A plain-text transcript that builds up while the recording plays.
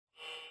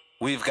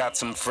We've got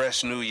some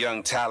fresh new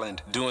young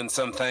talent doing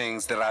some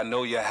things that I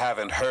know you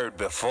haven't heard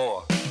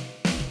before.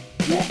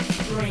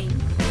 Let's bring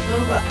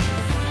the ruckus.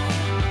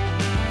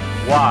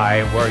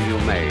 Why were you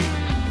made?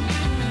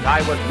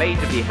 I was made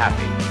to be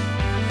happy.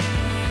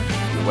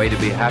 And the way to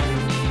be happy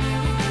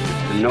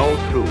is to know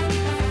truth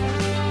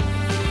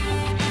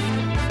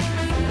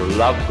and to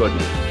love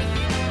goodness.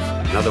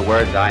 In other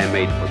words, I am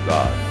made for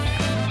God.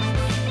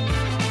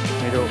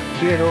 Pero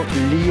quiero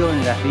lío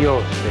en las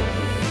dioses.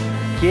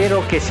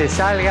 Quiero que se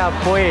salga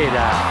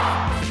afuera.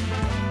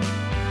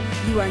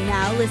 You are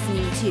now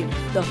listening to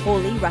the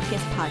Holy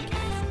Ruckus Podcast.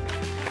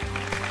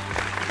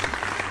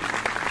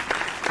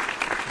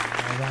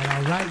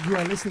 All right. You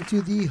are listening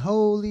to the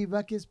Holy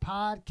Ruckus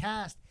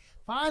Podcast.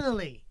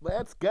 Finally,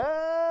 let's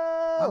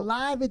go. A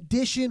live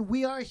edition.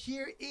 We are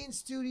here in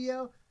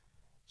studio.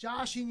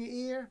 Josh in your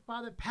ear.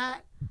 Father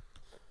Pat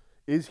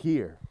is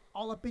here.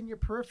 All up in your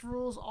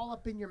peripherals, all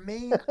up in your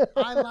main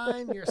eye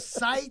line, your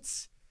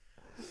sights.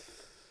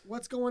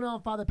 What's going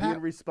on, Father Pat?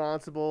 Being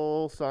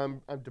responsible, so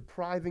I'm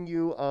depriving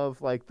you of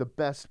like the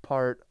best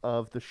part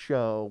of the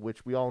show,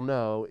 which we all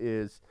know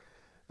is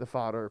the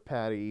Father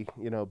Patty,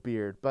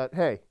 beard. But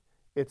hey,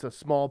 it's a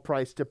small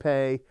price to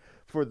pay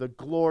for the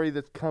glory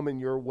that's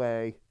coming your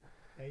way.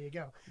 There you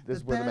go. This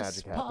is where the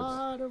magic happens. The best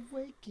part of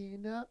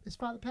waking up is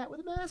Father Pat with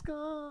a mask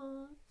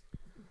on.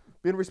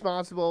 Being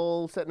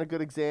responsible, setting a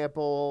good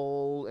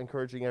example,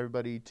 encouraging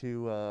everybody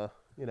to,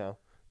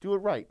 do it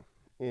right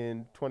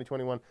in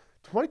 2021.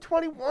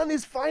 2021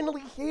 is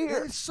finally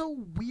here. It's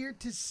so weird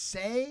to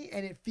say,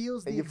 and it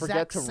feels the exact same. And you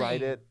forget to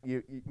write it.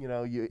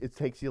 It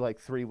takes you like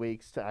 3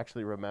 weeks to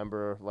actually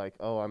remember, like,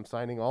 oh, I'm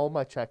signing all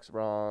my checks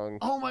wrong.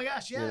 Oh my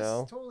gosh, yes,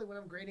 totally. When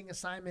I'm grading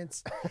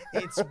assignments,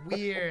 it's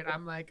weird.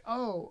 I'm like,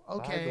 oh,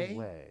 okay. By the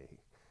way,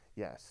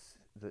 yes,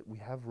 we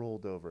have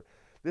rolled over.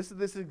 This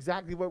is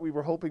exactly what we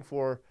were hoping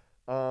for.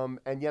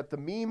 And yet the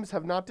memes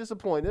have not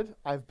disappointed.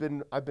 I've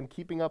been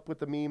keeping up with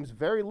the memes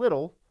very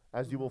little,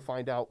 as you will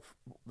find out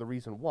the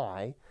reason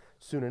why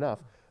soon enough.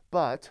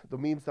 But the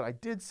memes that I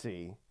did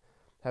see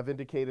have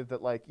indicated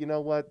that, like, you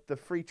know what, the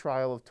free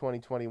trial of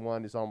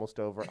 2021 is almost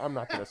over. I'm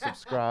not going to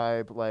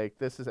subscribe. Like,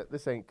 this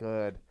ain't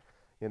good,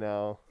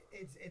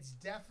 It's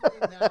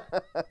definitely not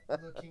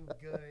looking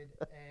good,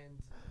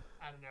 and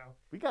I don't know.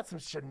 We got some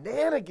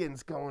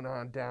shenanigans going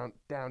on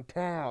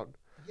downtown.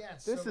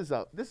 Yes.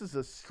 This is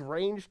a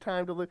strange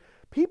time to live.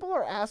 People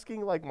are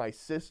asking, like my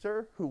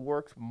sister, who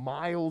works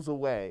miles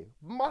away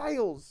in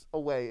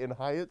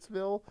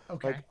Hyattsville.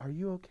 Okay. Like, are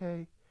you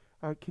okay?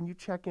 Can you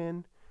check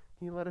in?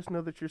 Can you let us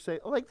know that you're safe?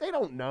 Like, they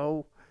don't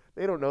know.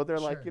 They're sure.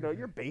 Like,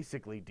 you're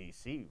basically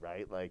DC,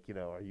 right? Like,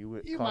 are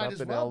you caught might up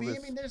as in well Elvis? Be. I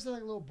mean, there's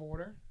like a little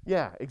border.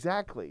 Yeah,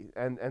 exactly.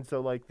 And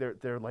so like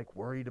they're like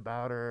worried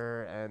about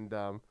her, and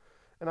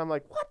I'm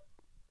like, what?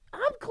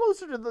 I'm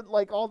closer to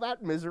all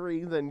that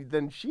misery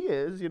than she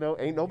is,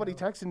 Ain't nobody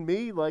texting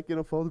me like,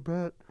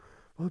 Father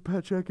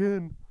Pat, check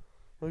in.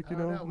 Like,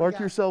 mark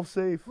yourself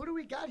safe. Who do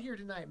we got here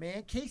tonight,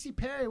 man? Casey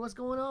Perry, what's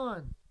going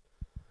on?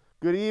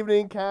 Good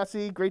evening,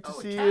 Cassie. Great to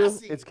see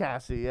Cassie. You. It's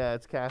Cassie. Yeah,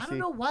 it's Cassie. I don't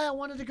know why I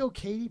wanted to go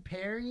Katy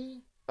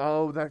Perry.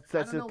 Oh, that's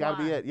it.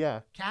 Gotta be it.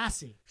 Yeah.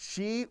 Cassie.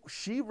 She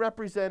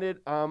represented.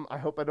 I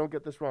hope I don't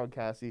get this wrong,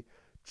 Cassie.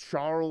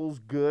 Charles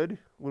Good,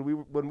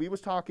 when we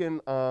was talking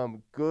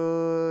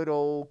good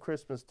old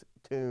Christmas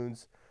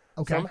tunes.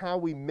 Okay. Somehow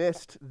we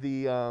missed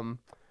the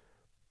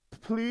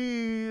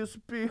please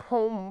be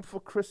home for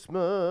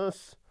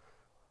Christmas.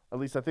 At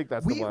least I think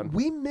that's the one.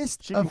 We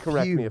missed She can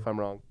correct me if I'm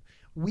wrong.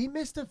 We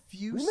missed a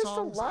few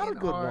songs a lot in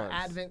of good our ones.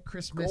 Advent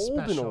Christmas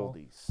Golden special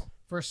oldies.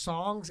 For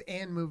songs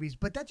and movies,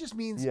 but that just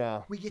means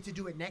we get to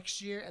do it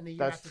next year and the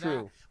year after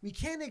true. that. We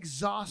can't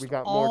exhaust We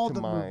got all more to the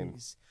mind.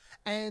 movies.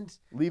 And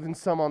leaving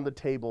some on the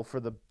table for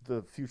the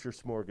future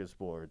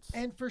smorgasbords.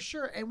 And for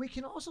sure. And we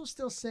can also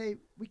still say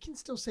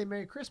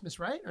Merry Christmas,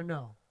 right? Or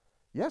no?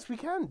 Yes, we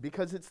can,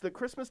 because it's the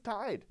Christmas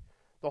tide.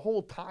 The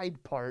whole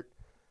tide part,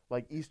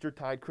 like Easter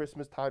tide,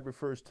 Christmas tide,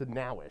 refers to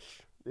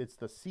nowish. It's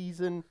the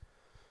season,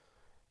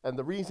 and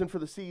the reason for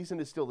the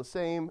season is still the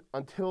same.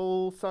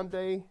 Until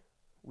Sunday,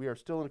 we are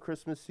still in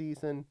Christmas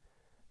season.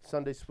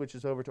 Sunday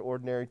switches over to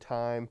ordinary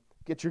time.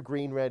 Get your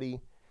green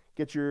ready.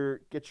 Get your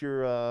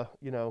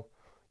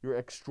your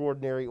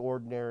extraordinary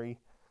ordinary,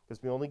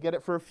 because we only get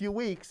it for a few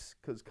weeks,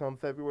 because come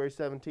February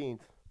 17th,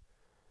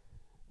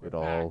 it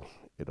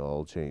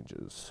all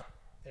changes.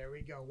 There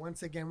we go.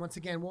 Once again.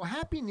 Well,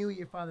 Happy New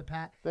Year, Father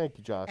Pat. Thank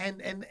you, Josh.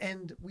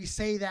 And we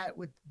say that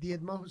with the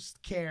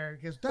utmost care,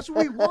 because that's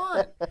what we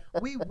want.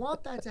 We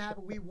want that to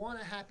happen. We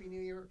want a Happy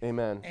New Year.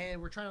 Amen. And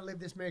we're trying to live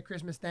this Merry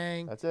Christmas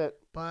thing. That's it.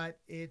 But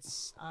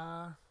it's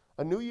a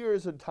New Year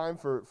is a time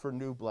for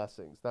new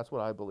blessings. That's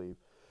what I believe.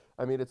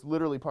 I mean, it's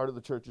literally part of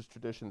the church's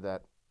tradition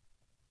that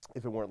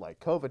if it weren't like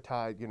COVID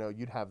tide,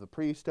 you'd have the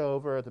priest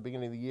over at the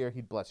beginning of the year.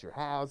 He'd bless your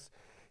house.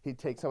 He'd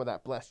take some of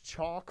that blessed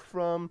chalk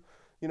from,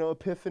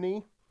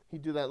 Epiphany.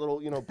 He'd do that little,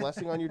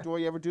 blessing on your door.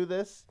 You ever do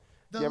this?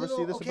 You ever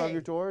see this above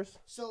your doors?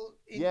 So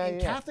in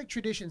Catholic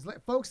traditions,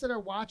 folks that are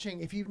watching,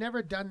 if you've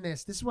never done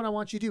this, this is what I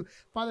want you to do.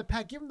 Father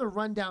Pat, give them the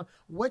rundown.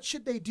 What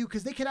should they do?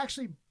 Because they could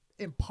actually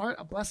impart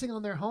a blessing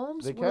on their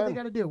homes? They What do they can.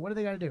 got to do? What do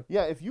they got to do?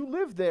 Yeah, if you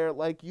live there,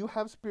 like, you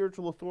have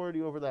spiritual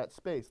authority over that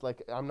space.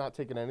 Like, I'm not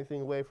taking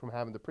anything away from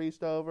having the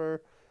priest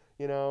over,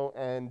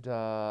 and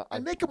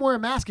And make him wear a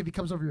mask if he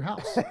comes over your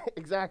house.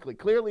 exactly.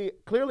 Clearly,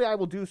 I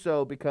will do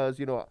so because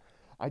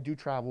I do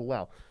travel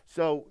well.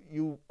 So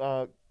you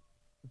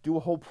do a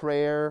whole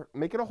prayer,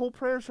 make it a whole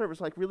prayer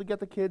service. Like, really get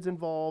the kids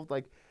involved.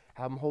 Like,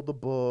 have them hold the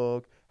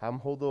book, have them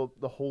hold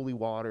the holy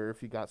water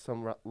if you got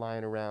some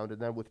lying around, and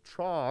then with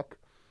chalk,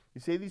 you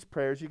say these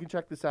prayers. You can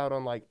check this out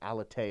on like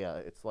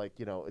Aletheia. It's like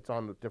it's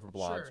on the different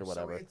blogs or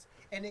whatever. So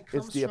it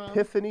comes It's the from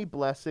Epiphany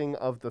blessing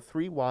of the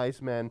three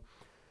wise men.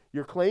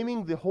 You're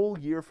claiming the whole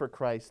year for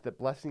Christ that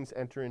blessings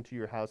enter into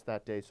your house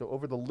that day. So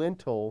over the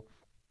lintel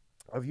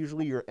of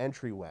usually your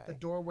entryway. the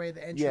doorway,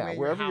 the entryway. Yeah, of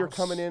wherever your you're house.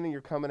 coming in and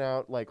you're coming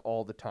out like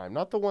all the time.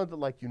 Not the one that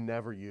like you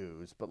never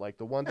use, but like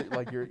the one that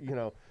like you're,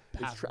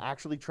 it's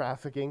actually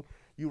trafficking.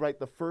 You write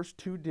the first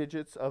 2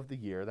 digits of the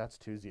year. That's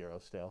 20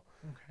 still.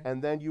 Okay.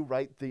 And then you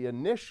write the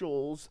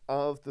initials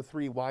of the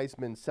three wise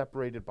men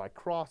separated by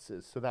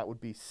crosses. So that would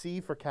be C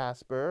for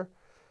Casper,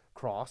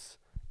 cross,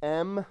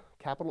 M,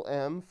 capital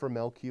M for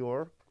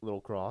Melchior,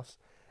 little cross,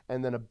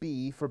 and then a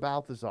B for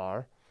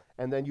Balthazar.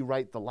 And then you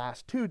write the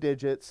last 2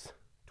 digits,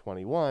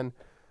 21,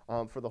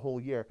 for the whole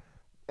year.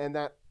 And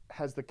that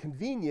has the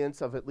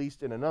convenience of, at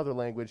least in another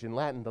language, in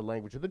Latin, the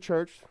language of the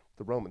church,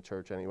 the Roman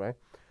church anyway.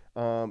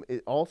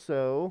 It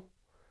also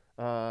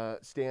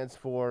stands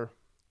for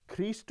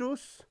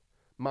Christus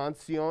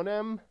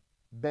mansionem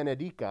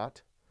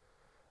benedicat,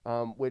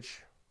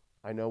 which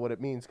I know what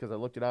it means because I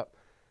looked it up.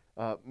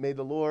 May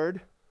the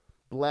Lord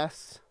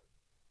bless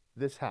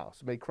this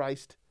house. May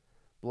Christ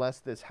bless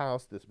this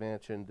house, this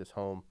mansion, this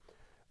home.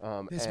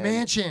 This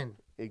mansion.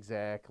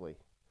 Exactly.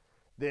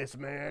 This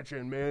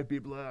mansion, may it be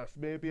blessed.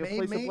 May it be a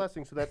place of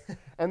blessing. So that,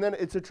 and then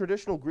it's a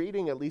traditional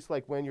greeting, at least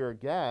like when you're a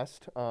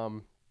guest.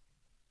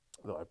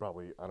 Though I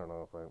don't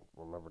know if I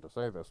remember to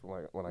say this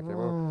when I came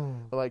over.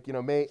 But like,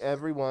 may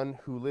everyone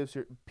who lives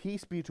here,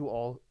 peace be to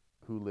all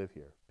who live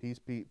here. Peace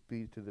be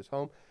to this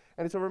home.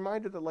 And it's a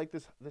reminder that like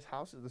this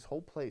house, this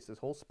whole place, this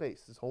whole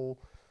space, this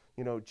whole,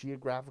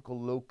 geographical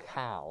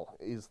locale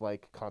is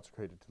like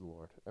consecrated to the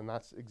Lord. And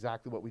that's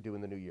exactly what we do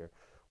in the new year.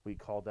 We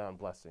call down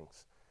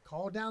blessings.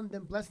 Call down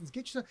them blessings.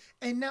 Get yourself.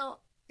 And now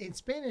in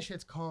Spanish,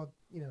 it's called,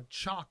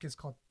 chalk is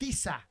called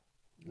tiza.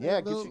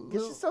 Yeah, get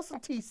yourself some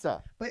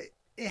tiza. But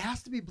it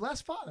has to be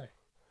blessed, Father.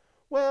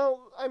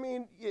 Well, I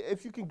mean,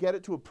 if you can get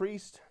it to a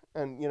priest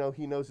and,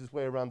 he knows his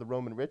way around the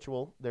Roman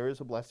ritual, there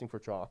is a blessing for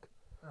chalk.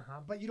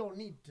 But you don't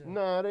need to.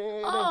 No, it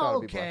ain't gotta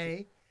be okay.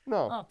 blessed.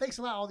 No. Oh, thanks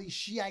a lot, all these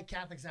Shiite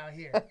Catholics out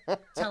here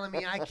telling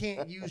me I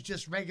can't use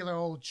just regular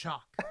old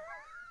chalk.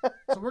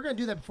 So we're gonna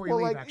do that before you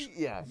leave. Actually,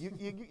 yeah,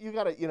 you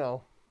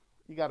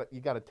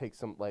gotta take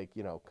some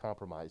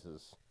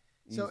compromises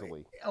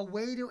easily. So a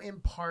way to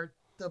impart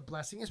the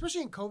blessing,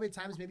 especially in COVID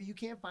times, maybe you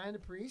can't find a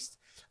priest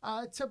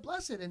to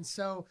bless it, and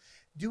so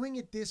doing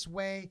it this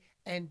way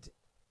and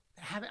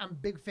I'm a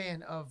big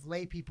fan of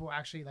lay people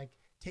actually like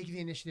taking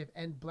the initiative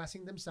and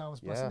blessing themselves,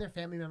 blessing their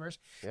family members,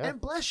 and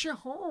bless your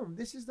home.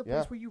 This is the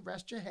place where you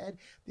rest your head.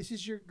 This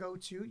is your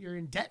go-to. You're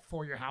in debt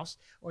for your house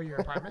or your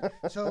apartment,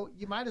 so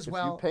you might as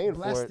well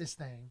bless this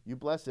thing. You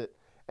bless it,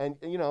 and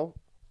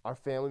our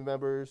family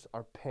members,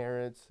 our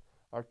parents,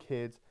 our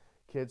kids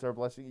are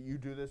blessing. You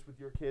do this with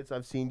your kids.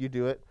 I've seen you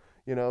do it.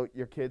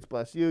 Your kids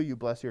bless you. You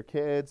bless your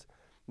kids.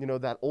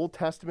 That Old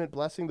Testament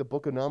blessing, the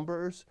Book of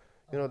Numbers.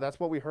 That's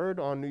what we heard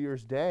on New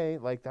Year's Day.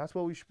 Like that's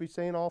what we should be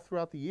saying all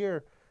throughout the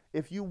year.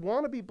 If you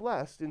want to be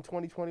blessed in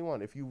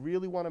 2021, if you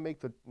really want to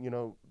make the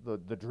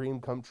dream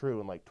come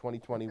true and like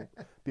 2020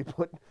 be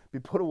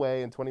put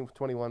away and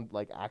 2021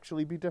 like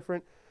actually be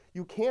different,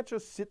 you can't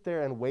just sit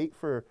there and wait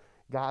for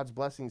God's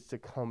blessings to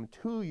come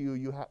to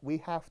you. We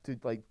have to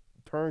like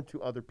turn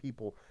to other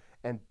people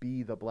and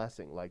be the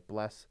blessing, like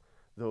bless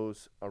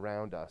those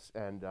around us.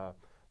 And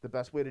the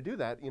best way to do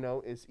that,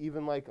 is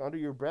even like under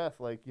your breath,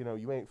 like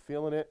you ain't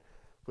feeling it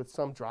with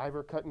some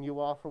driver cutting you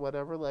off or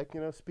whatever, like,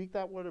 speak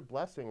that word of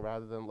blessing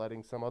rather than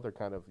letting some other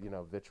kind of,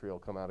 vitriol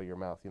come out of your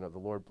mouth. The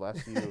Lord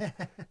bless you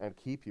and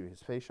keep you. His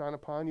face shine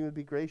upon you and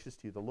be gracious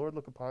to you. The Lord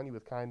look upon you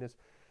with kindness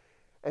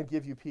and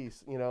give you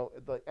peace,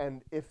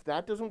 and if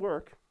that doesn't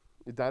work,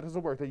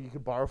 then you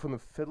can borrow from the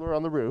fiddler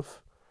on the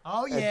roof.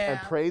 Oh, yeah. And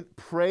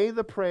pray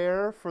the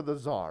prayer for the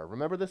czar.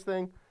 Remember this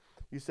thing?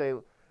 You say,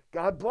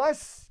 God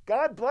bless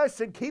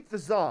and keep the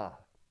czar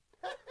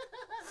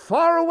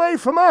far away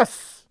from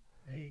us.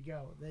 There you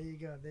go.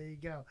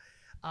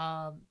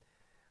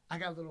 I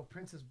got a little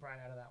Princess Bride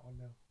out of that one,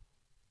 though.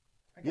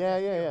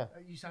 Yeah.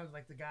 You sounded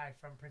like the guy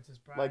from Princess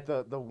Bride. Like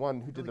the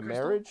one who did the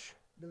Crystal? marriage?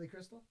 Billy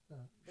Crystal? No.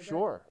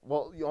 Sure.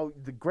 Well,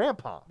 the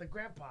grandpa. The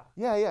grandpa.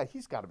 Yeah,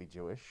 he's got to be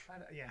Jewish.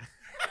 Yeah.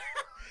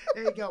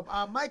 There you go.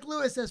 Mike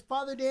Lewis says,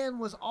 Father Dan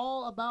was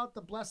all about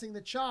the blessing the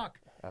chalk.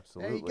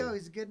 Absolutely. There you go.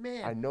 He's a good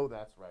man. I know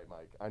that's right,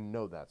 Mike. I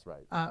know that's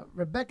right.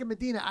 Rebecca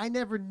Medina, I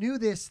never knew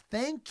this.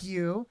 Thank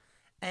you.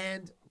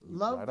 And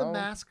love Right the on.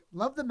 mask.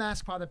 Love the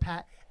mask, Father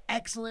Pat.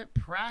 excellent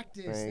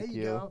practice. There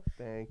you go.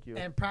 Thank you.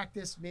 And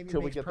practice maybe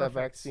Till we makes get perfect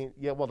that vaccine.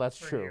 Yeah, well, that's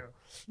for true. you.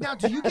 Now,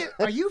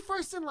 are you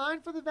first in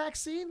line for the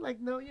vaccine? Like,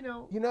 no, you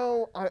know. You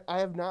know, I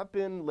have not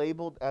been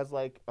labeled as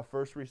like a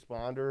first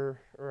responder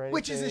or anything.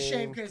 Which is a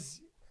shame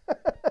because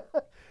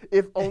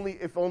if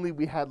only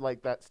we had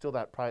like that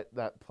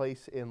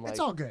place in like it's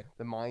all good.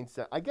 the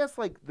mindset. I guess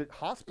like the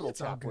hospital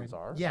chaplains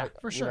are. Yeah,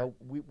 for sure. You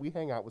know, we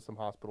hang out with some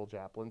hospital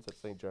chaplains at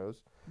St.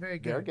 Joe's. Very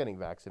good. They're getting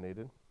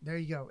vaccinated. There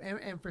you go.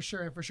 And for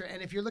sure.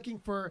 And if you're looking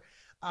for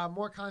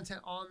more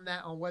content on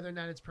that, on whether or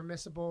not it's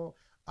permissible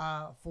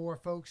for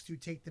folks to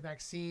take the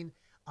vaccine,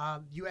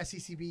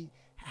 USCCB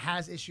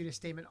has issued a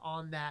statement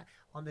on that,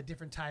 on the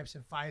different types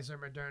of Pfizer,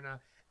 Moderna,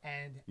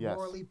 and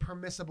morally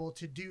permissible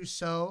to do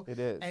so. It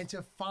is. And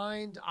to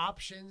find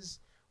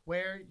options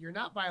where you're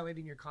not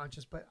violating your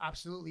conscience, but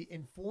absolutely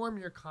inform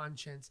your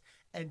conscience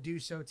and do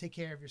so. Take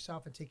care of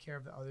yourself and take care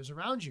of the others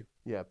around you.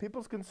 Yeah,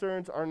 people's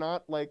concerns are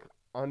not like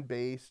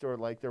unbased or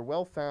like they're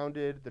well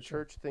founded. The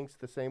church thinks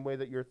the same way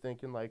that you're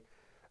thinking. Like,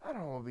 I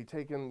don't want to be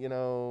taking,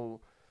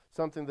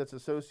 something that's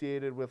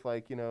associated with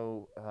like,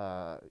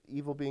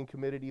 evil being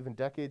committed even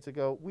decades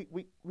ago.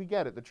 We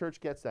get it. The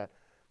church gets that.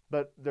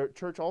 But the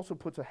church also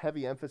puts a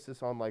heavy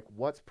emphasis on like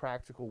what's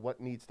practical,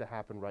 what needs to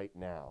happen right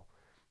now.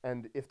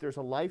 And if there's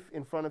a life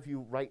in front of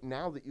you right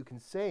now that you can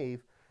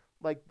save,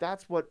 like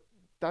that's what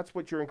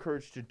you're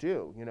encouraged to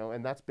do,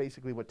 and that's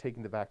basically what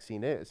taking the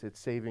vaccine is. It's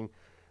saving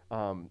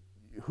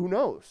who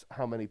knows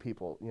how many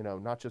people,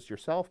 not just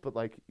yourself, but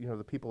like,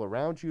 the people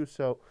around you.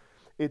 So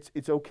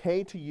it's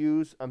okay to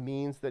use a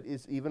means that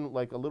is even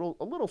like a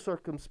little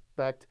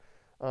circumspect,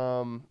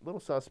 little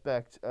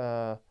suspect,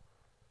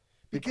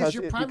 because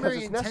your primary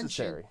it's intention,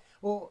 necessary.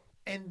 Well,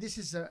 and this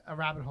is a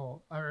rabbit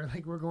hole, or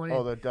like we're going in.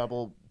 Oh, the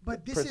double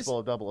principle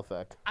of double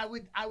effect. I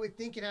would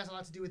think it has a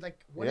lot to do with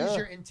like what is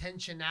your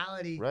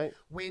intentionality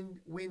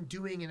when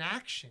doing an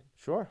action.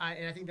 Sure.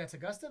 And I think that's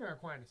Augustine or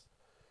Aquinas.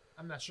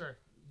 I'm not sure.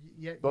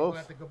 Both. You'll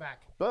have to go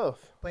back. Both.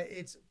 But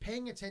it's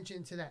paying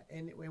attention to that,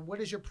 and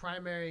what is your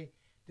primary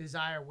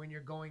desire when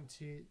you're going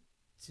to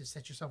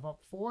set yourself up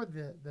for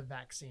the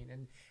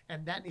vaccine,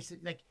 and that needs to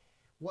like.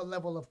 What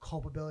level of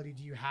culpability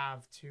do you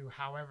have to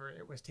however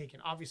it was taken?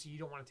 Obviously, you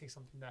don't want to take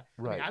something that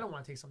I don't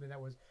want to take something that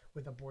was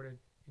with aborted,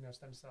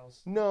 stem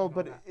cells. No,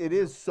 but it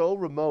is so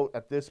remote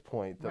at this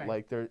point that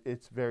like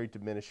it's very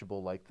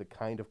diminishable. Like the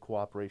kind of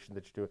cooperation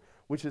that you're doing,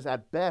 which is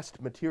at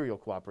best material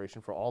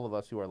cooperation for all of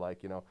us who are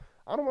like,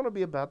 I don't want to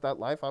be about that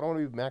life. I don't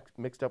want to be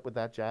mixed up with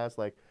that jazz.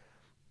 Like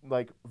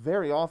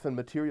very often,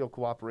 material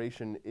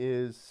cooperation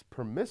is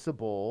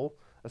permissible.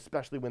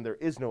 Especially when there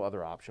is no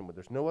other option, when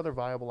there's no other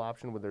viable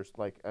option, when there's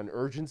like an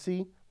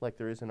urgency, like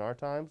there is in our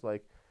times,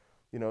 like,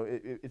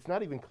 it's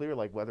not even clear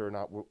like whether or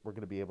not we're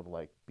going to be able to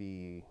like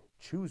be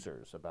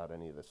choosers about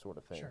any of this sort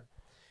of thing. Sure.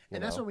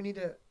 And that's what we need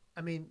to,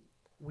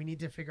 we need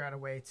to figure out a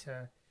way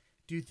to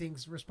do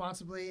things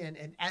responsibly and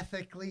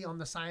ethically on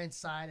the science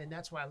side. And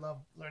that's why I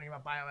love learning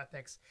about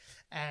bioethics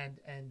and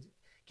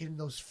getting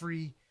those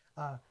free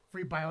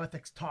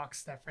bioethics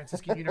talks that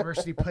Franciscan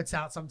University puts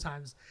out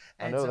sometimes.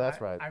 And I know that's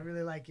right. I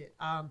really like it.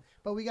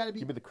 But we got to be.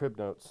 Give me the crib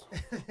notes.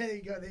 There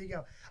you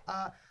go.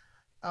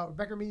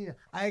 Rebecca Medina,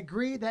 I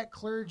agree that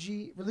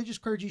religious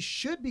clergy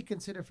should be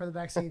considered for the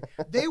vaccine.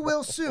 They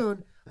will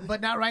soon,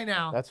 but not right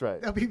now. That's right.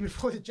 They'll be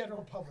before the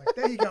general public.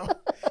 There you go.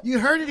 You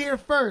heard it here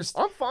first.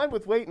 I'm fine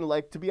with waiting.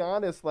 Like, to be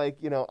honest, like,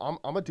 I'm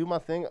going to do my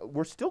thing.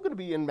 We're still going to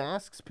be in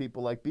masks,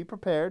 people. Like, be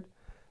prepared.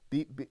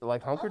 Be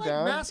like hunker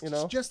down, masks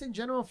just in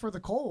general for the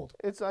cold.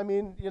 It's, I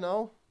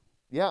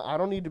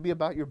don't need to be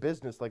about your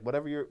business. Like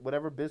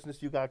whatever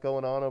business you got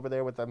going on over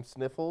there with them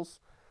sniffles,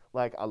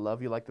 like I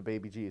love you like the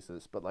baby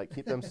Jesus, but like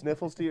keep them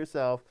sniffles to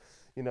yourself.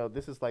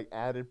 This is like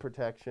added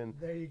protection.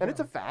 There you go. And it's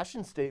a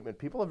fashion statement.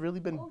 People have really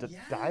been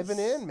diving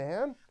in,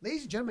 man.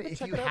 Ladies and gentlemen, if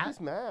you have these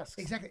masks.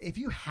 Exactly. If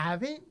you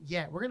haven't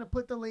yet, we're going to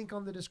put the link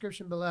on the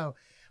description below.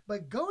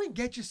 But go and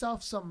get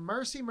yourself some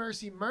Mercy.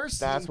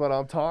 That's what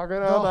I'm talking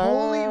about. The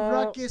Holy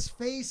Ruckus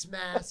face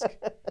mask.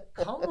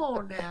 Come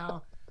on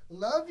now.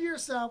 Love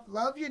yourself.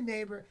 Love your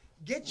neighbor.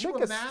 Get you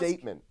Make a mask.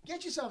 Statement.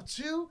 Get yourself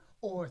 2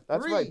 or 3.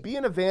 That's right. Be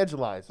an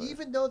evangelizer.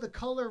 Even though the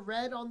color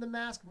red on the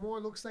mask more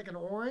looks like an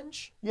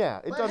orange. Yeah,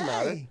 it doesn't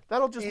matter.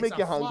 That'll just make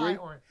you hungry.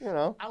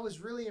 I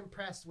was really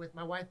impressed with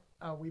my wife.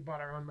 We bought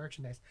our own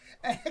merchandise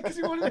because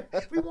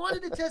we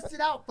wanted to test it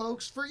out,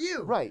 folks, for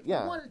you. Right.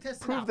 Yeah. We wanted to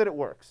test it out. Prove that it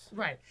works.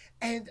 Right.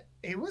 And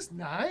it was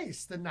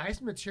nice. The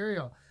nice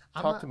material.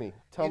 Talk to me.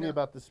 Tell me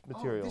about this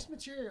material. This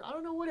material. I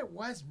don't know what it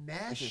was.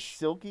 Mesh. Is it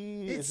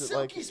silky? It's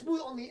silky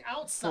smooth on the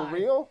outside. For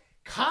real?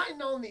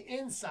 Cotton on the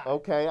inside.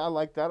 Okay, I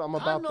like that. I'm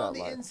about that.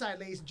 Cotton on the inside,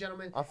 ladies and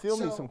gentlemen. I feel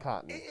me some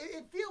cotton.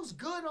 It feels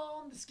good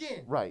on the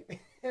skin. Right.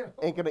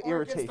 Ain't gonna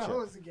irritate the you.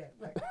 hose again.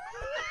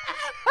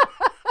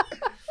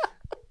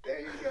 There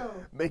you go.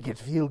 Make it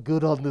feel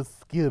good on the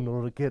skin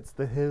or it gets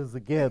the hairs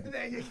again.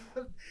 There you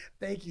go.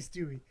 Thank you,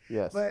 Stewie.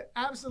 Yes. But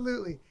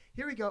absolutely.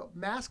 Here we go.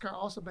 Masks are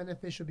also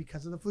beneficial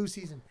because of the flu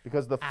season.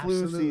 Because of the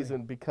flu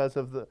season, because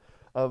of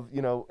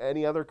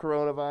any other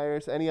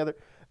coronavirus, any other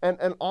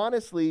and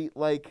honestly,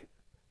 like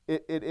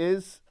it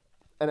is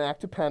an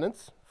act of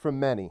penance from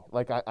many.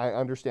 Like, I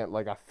understand.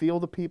 Like, I feel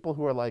the people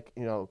who are like,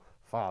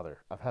 Father,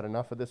 I've had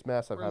enough of this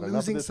mess. I've had enough of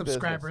this losing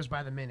subscribers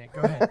by the minute.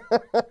 Go ahead.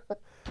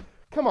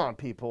 Come on,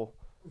 people.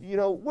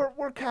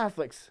 We're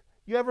Catholics.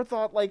 You ever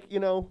thought, like,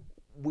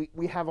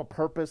 we have a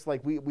purpose,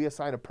 like we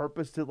assign a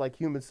purpose to, like,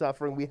 human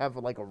suffering. We have,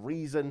 like, a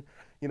reason,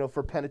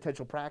 for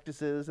penitential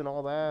practices and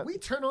all that. We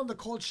turn on the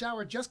cold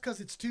shower just because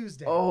it's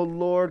Tuesday. Oh,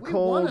 Lord, we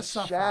cold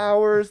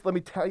showers. Let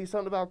me tell you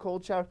something about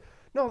cold showers.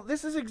 No,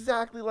 this is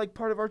exactly like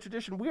part of our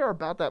tradition. We are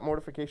about that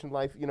mortification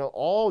life,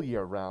 all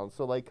year round.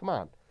 So, like, come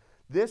on.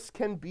 This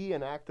can be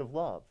an act of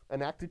love,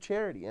 an act of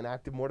charity, an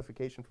act of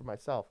mortification for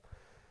myself.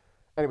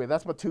 Anyway,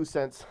 that's my 2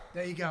 cents.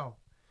 There you go.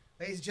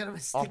 Ladies and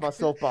gentlemen, off my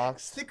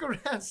soapbox. Stick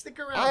around.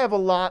 I have a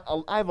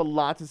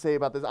lot to say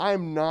about this.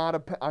 I'm not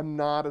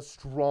a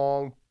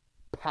strong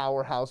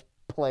powerhouse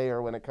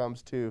player when it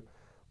comes to,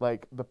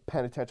 like, the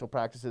penitential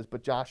practices,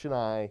 but Josh and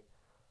I,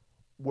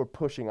 we're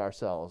pushing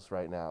ourselves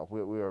right now.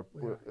 We're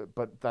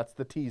but that's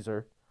the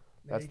teaser.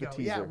 That's the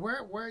teaser. Yeah,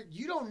 we're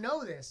you don't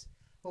know this,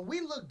 but we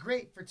look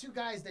great for two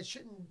guys that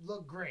shouldn't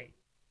look great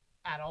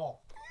at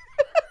all.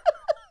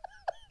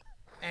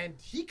 And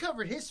he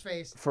covered his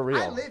face. For real.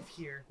 I live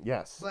here.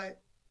 Yes. But,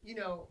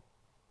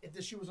 if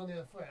the shoe was on the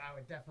other foot, I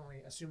would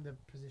definitely assume the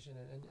position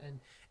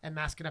and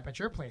mask it up at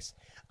your place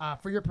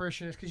for your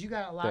parishioners, because you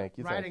got a lot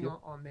riding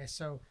on this.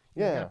 So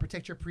you got to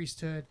protect your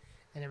priesthood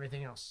and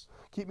everything else.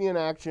 Keep me in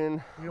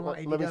action. You don't want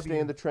ADW, let me stay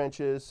in the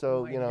trenches.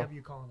 So,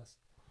 ADW calling us.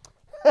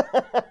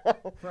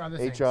 For other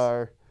things.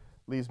 HR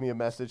leaves me a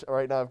message.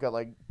 Right now I've got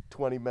like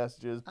 20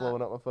 messages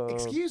blowing up my phone.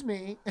 Excuse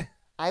me.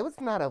 I was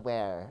not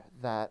aware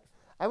that.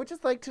 I would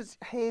just like to,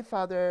 hey,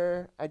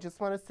 Father, I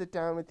just want to sit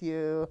down with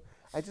you.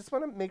 I just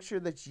want to make sure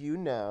that you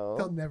know.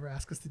 They'll never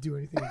ask us to do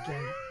anything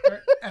again,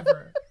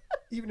 ever,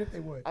 even if they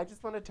would. I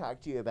just want to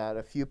talk to you about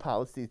a few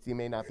policies you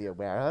may not be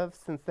aware of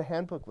since the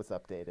handbook was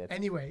updated.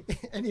 Anyway,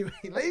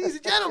 ladies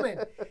and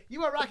gentlemen,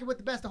 you are rocking with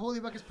the best of Holy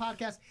Ruckus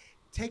podcast.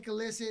 Take a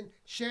listen,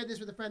 share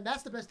this with a friend.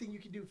 That's the best thing you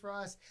can do for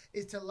us,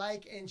 is to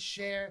like and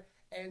share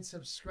and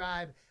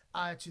subscribe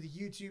to the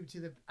YouTube,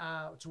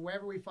 to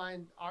wherever we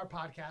find our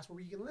podcast, where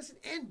you can listen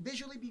and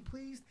visually be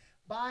pleased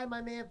by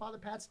my man Father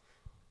Pat's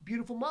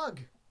beautiful mug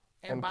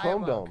and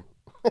Chrome Dome.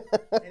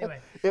 Anyway,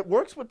 it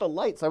works with the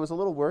lights. I was a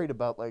little worried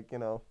about, like,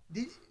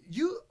 Did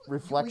you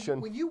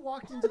reflection. When you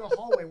walked into the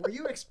hallway, were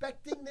you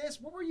expecting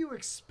this? What were you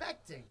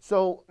expecting?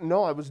 So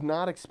no, I was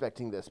not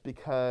expecting this,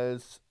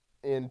 because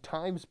in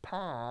times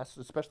past,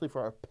 especially for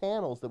our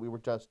panels that we were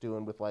just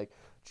doing with, like,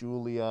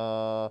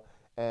 Julia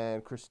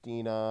and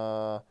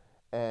Christina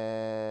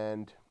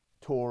and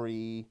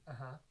Tori,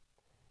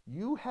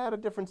 you had a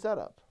different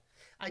setup.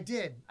 I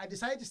did. I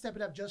decided to step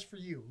it up just for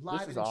you,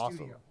 live in the awesome.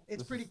 studio.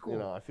 It's pretty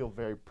cool. I feel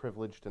very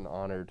privileged and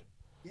honored.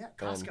 Yeah,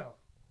 Costco.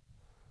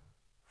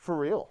 For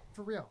real.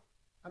 For real.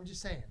 I'm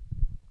just saying.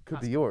 Could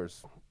Costco. be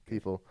yours,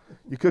 people.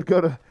 You could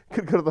go to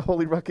the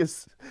Holy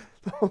Ruckus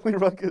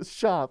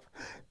shop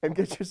and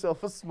get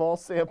yourself a small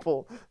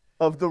sample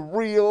of the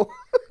real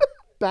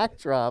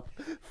backdrop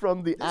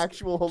from the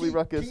actual Holy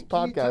Ruckus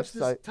podcast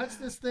site. Touch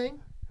this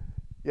thing.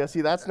 Yeah,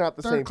 see, that's not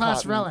the same Third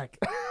class cotton. relic.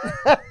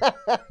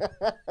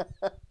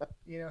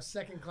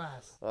 Second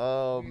class.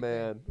 Oh,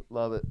 man.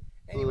 Love it.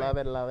 Anyway,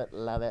 love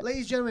it.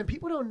 Ladies and gentlemen,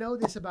 people don't know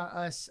this about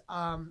us,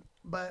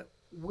 but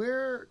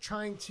we're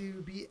trying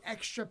to be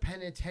extra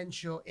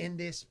penitential in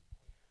this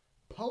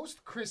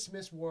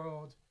post-Christmas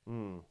world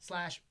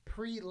 /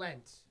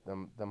 pre-Lent.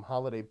 Them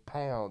holiday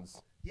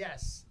pounds.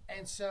 Yes.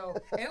 And so,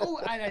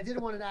 and I did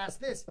want to ask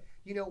this,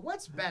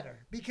 what's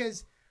better?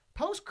 Because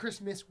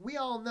post-Christmas, we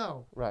all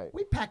know. Right.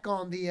 We pack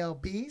on the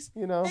LBs.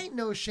 Ain't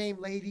no shame,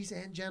 ladies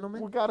and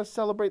gentlemen. We got to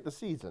celebrate the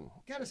season.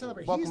 Got to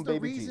celebrate. Welcome, He's the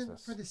baby reason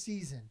Jesus. for the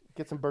season.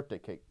 Get some birthday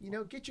cake.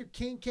 Get your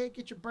king cake,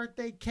 get your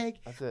birthday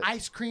cake. That's it.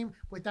 Ice cream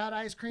without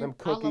ice cream.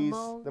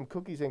 Them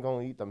cookies ain't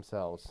going to eat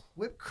themselves.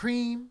 Whipped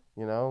cream.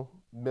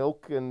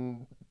 Milk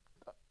and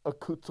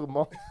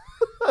accoutrement.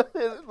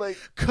 Like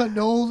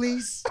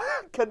cannolis.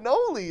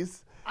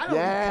 Cannolis. I don't eat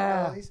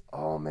cannolis.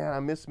 Oh man, I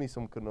miss me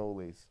some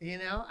cannolis.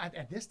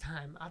 At this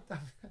time, I thought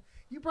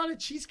you brought a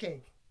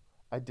cheesecake.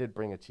 I did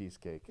bring a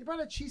cheesecake. You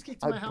brought a cheesecake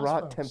to my house. I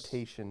brought folks.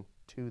 temptation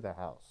to the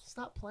house.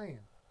 Stop playing.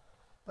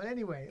 But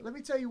anyway, let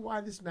me tell you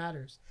why this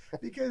matters.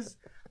 Because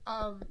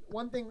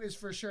one thing is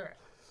for sure: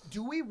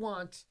 do we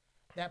want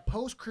that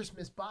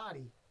post-Christmas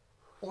body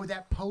or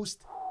that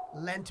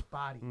post-Lent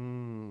body?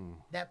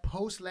 That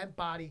post-Lent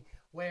body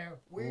where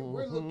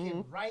we're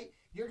looking right.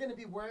 You're going to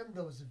be wearing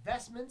those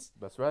vestments.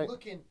 That's right.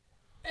 Looking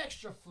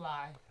extra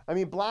fly. I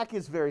mean, black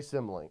is very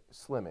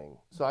slimming.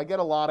 So I get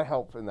a lot of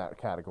help in that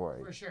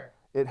category. For sure.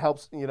 It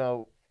helps, I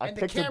and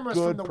picked the camera's a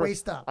good from the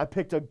waist up. I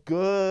picked a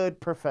good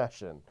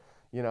profession,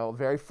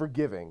 very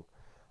forgiving.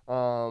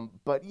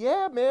 But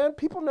yeah, man,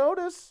 people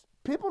notice,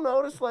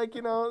 like,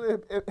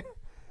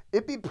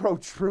 it be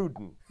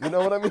protruding. You know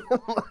what I mean?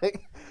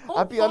 Like,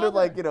 I'd be Father. under,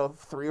 like,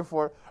 3 or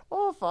 4.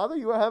 Oh, Father,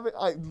 you are having.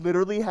 I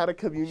literally had a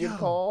communion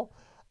call.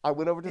 I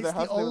went over to their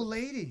house. It's the old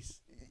ladies.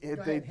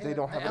 They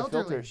don't have a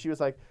elderly. filter. She was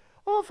like,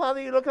 "Oh,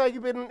 Father, you look like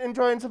you've been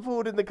enjoying some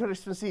food in the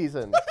Christmas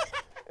season."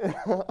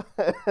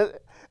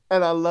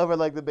 And I love her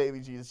like the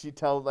baby Jesus. She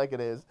tells it like it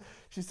is.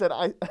 She said,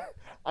 I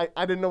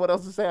didn't know what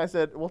else to say. I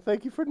said, well,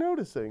 thank you for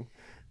noticing.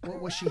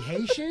 Was she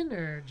Haitian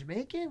or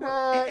Jamaican?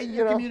 In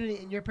your community,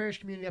 in your parish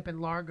community up in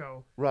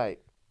Largo. Right.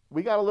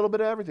 We got a little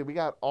bit of everything. We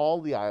got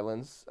all the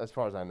islands, as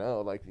far as I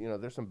know. Like,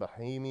 there's some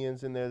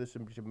Bahamians in there. There's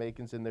some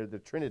Jamaicans in there. The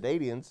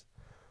Trinidadians.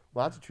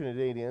 Lots of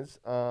Trinidadians.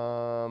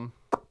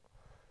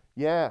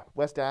 Yeah,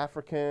 West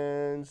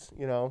Africans,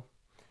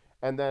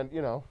 And then,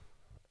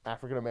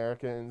 African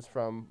Americans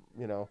from,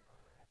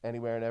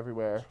 anywhere and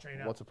everywhere.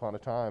 Once upon a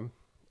time.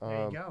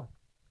 There you go.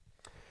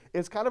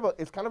 It's kind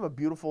of a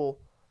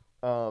beautiful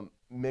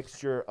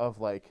mixture of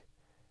like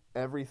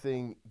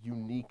everything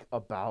unique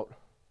about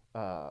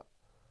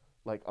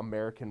like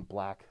American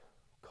Black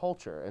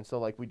culture, and so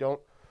like we don't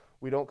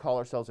call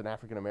ourselves an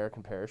African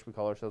American parish. We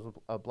call ourselves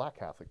a Black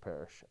Catholic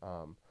parish,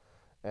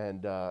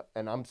 and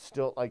I'm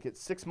still like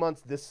it's 6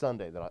 months this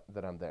Sunday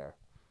that I'm there,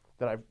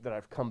 that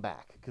I've come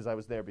back because I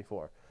was there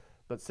before,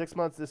 but 6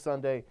 months this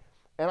Sunday,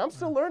 and I'm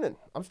still learning.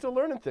 I'm still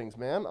learning things,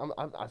 man.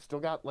 I've still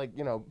got like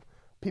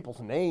people's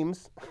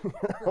names.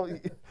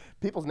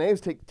 People's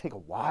names take a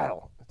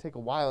while. Take a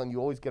while, and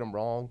you always get them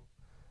wrong.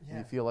 Yeah.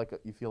 You feel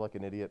like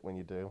an idiot when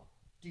you do.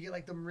 Do you get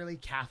like them really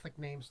Catholic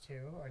names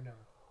too, or no?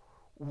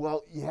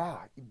 Well, yeah,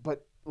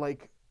 but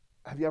like,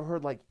 have you ever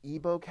heard like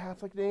Igbo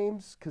Catholic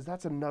names? Because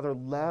that's another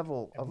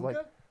level of like.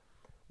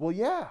 Well,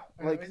 yeah,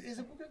 like. Is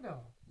it Ebuka?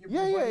 No.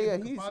 Yeah.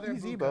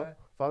 He's Igbo.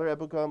 Father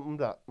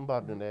Ebuka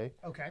Mbadune.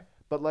 Okay.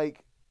 But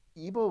like,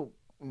 Igbo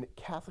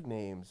Catholic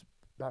names,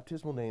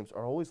 baptismal names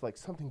are always like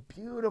something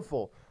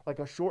beautiful, like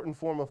a shortened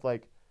form of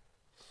like,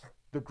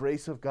 the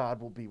grace of God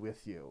will be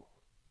with you,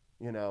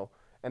 and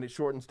it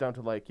shortens down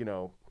to like,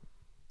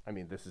 I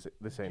mean, this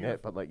ain't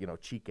it, but like,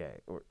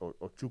 Chike or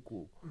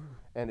Chuku.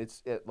 And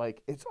it's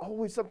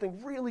always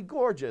something really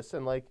gorgeous.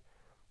 And like,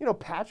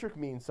 Patrick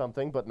means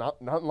something, but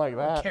nothing like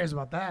that. Who cares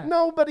about that?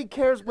 Nobody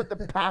cares what the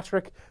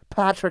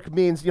Patrick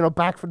means,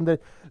 back from the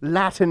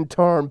Latin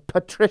term,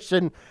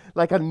 patrician,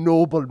 like a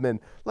nobleman.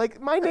 Like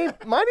my name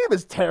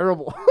is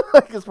terrible,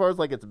 like as far as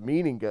like its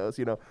meaning goes,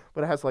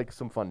 but it has like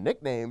some fun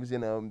nicknames,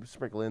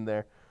 sprinkle in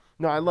there.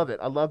 No, I love it.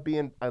 I love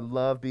being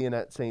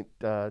at St.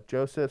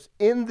 Joseph's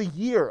in the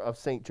year of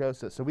St.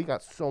 Joseph. So we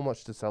got so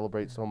much to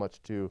celebrate, so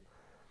much to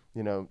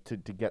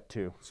get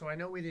to. So I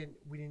know we didn't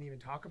even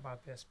talk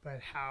about this,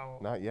 but how?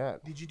 Not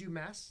yet. Did you do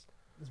mass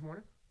this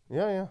morning?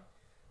 Yeah.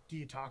 Do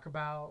you talk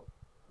about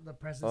the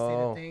present state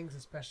of things,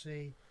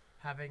 especially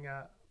having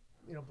a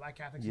Black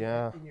Catholics in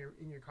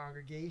your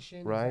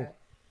congregation? Right.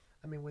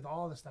 With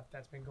all the stuff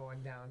that's been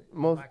going down.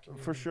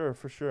 For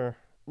sure.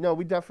 No,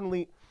 we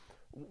definitely.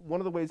 One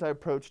of the ways I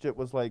approached it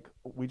was like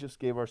we just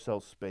gave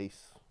ourselves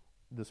space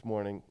this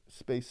morning,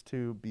 space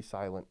to be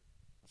silent,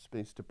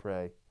 space to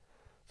pray.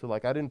 So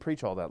like I didn't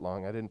preach all that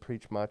long. I didn't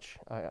preach much.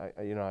 I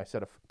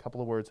said a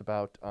couple of words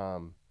about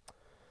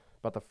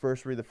the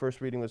first reading. The first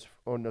reading was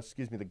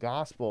the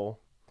gospel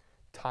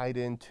tied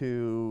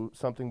into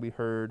something we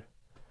heard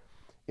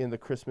in the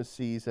Christmas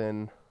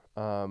season.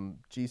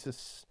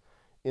 Jesus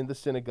in the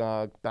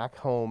synagogue back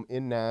home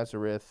in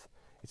Nazareth.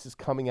 It's his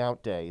coming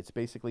out day. It's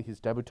basically his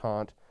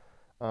debutante.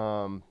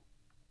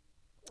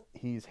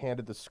 He's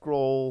handed the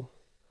scroll,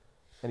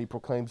 and he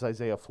proclaims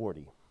Isaiah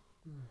 40.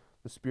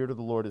 The Spirit of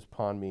the Lord is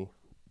upon me,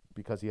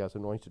 because he has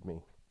anointed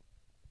me.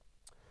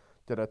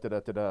 The day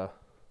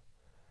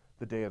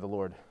of the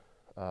Lord,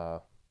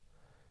 the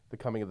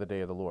coming of the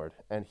day of the Lord.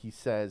 And he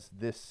says,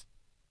 this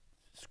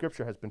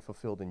scripture has been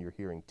fulfilled in your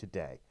hearing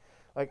today.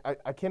 Like,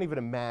 I can't even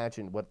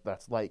imagine what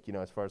that's like,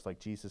 as far as like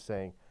Jesus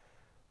saying,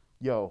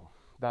 yo,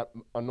 that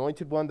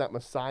anointed one, that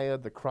Messiah,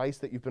 the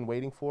Christ that you've been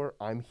waiting for,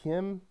 I'm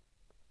him,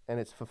 and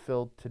it's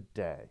fulfilled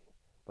today.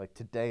 Like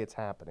today it's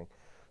happening.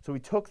 So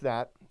we took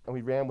that and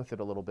we ran with it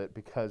a little bit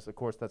because, of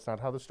course, that's not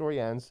how the story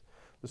ends.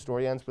 The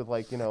story ends with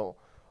like, all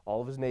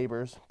of his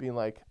neighbors being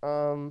like,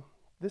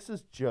 this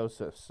is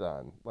Joseph's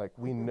son. Like,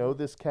 we know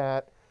this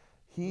cat.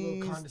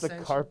 He's the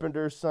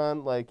carpenter's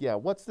son. Like, yeah,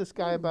 what's this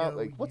guy about?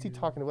 Like, what's he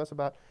talking to us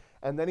about?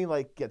 And then he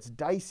like gets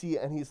dicey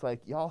and he's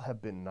like, y'all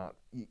have been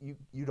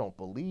you don't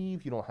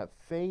believe, you don't have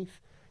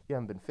faith, you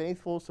haven't been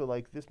faithful. So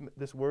like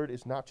this word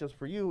is not just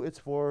for you, it's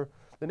for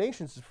the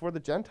nations, it's for the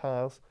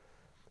Gentiles.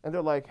 And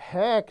they're like,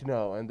 heck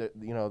no. And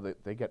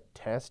they get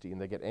testy and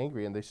they get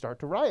angry and they start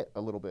to riot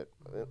a little bit,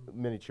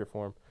 miniature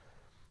form.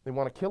 They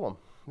want to kill him.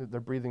 They're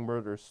breathing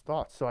murderous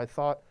thoughts. So I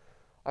thought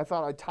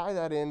I'd tie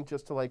that in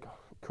just to like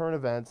current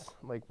events,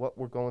 like what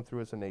we're going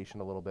through as a nation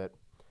a little bit.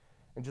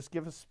 And just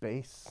give us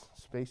space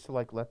to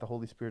like let the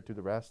Holy Spirit do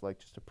the rest, like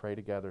just to pray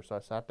together. So I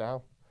sat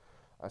down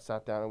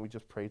and we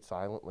just prayed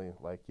silently,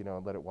 like,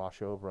 and let it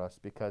wash over us.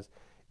 Because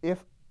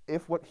if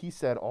what he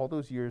said all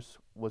those years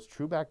was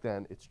true back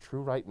then, it's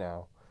true right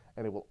now,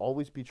 and it will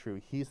always be true.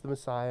 He's the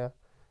Messiah.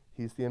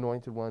 He's the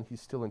anointed one.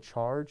 He's still in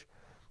charge.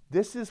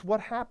 This is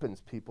what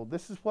happens, people.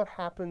 This is what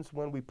happens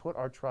when we put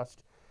our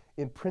trust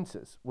in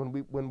princes. When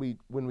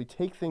we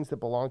take things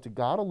that belong to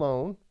God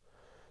alone,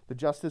 the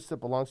justice that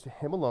belongs to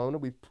him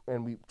alone,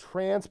 and we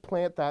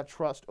transplant that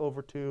trust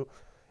over to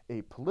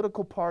a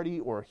political party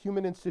or a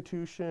human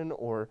institution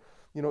or,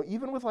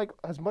 even with like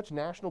as much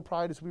national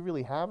pride as we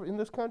really have in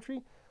this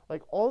country,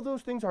 like all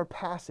those things are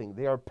passing.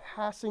 They are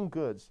passing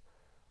goods,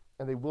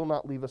 and they will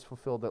not leave us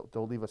fulfilled.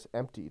 They'll leave us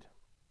emptied.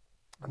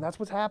 And that's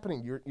what's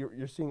happening.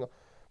 You're seeing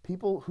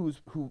people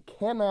who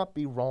cannot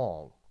be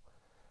wrong.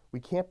 We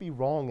can't be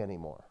wrong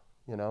anymore,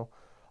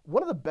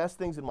 One of the best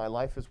things in my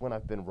life is when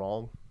I've been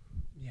wrong.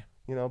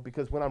 Yeah.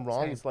 Because when I'm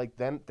wrong, Same. it's like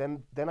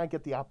then I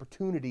get the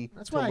opportunity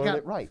to why learn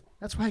it right.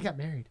 That's why I got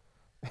married.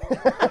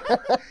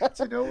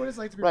 To know what it's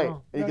like to be Right.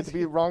 wrong. And you get to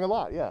be wrong a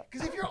lot, yeah.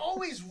 Because if you're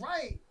always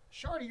right,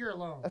 shorty, you're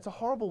alone. That's a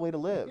horrible way to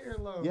live. You're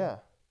alone. Yeah.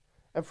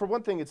 And for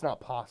one thing, it's not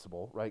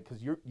possible, right?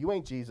 Because you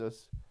ain't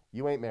Jesus,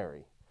 you ain't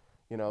Mary,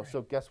 Right.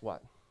 So guess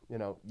what?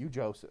 You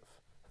Joseph.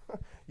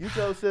 You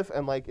Joseph,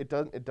 and like it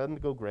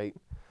doesn't go great,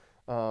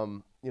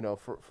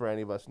 for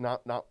any of us,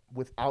 not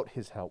without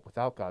his help,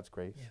 without God's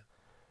grace. Yeah.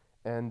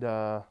 And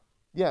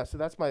so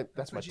that's my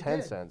what you 10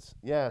 did. cents.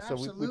 Yeah, so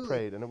we Absolutely.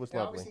 prayed, and it was And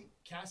lovely. obviously,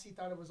 Cassie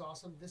thought it was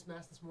awesome. This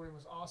mass this morning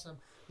was awesome.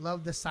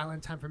 Love the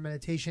silent time for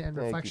meditation and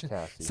Thank you, reflection.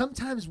 Cassie.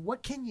 Sometimes,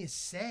 what can you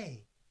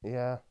say?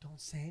 Yeah,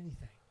 Don't say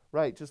anything.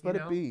 right. Just let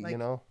You it know, be.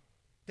 like,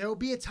 There will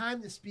be a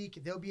time to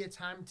speak. There will be a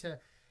time to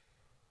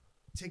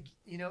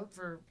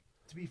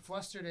be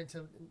flustered and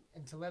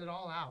to let it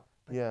all out.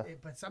 But, Yeah.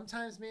 But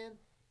sometimes, man,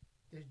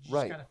 you just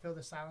Right. got to fill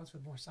the silence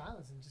with more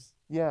silence and just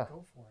Yeah.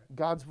 go for it.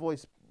 God's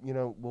voice,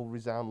 will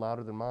resound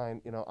louder than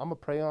mine. I'm gonna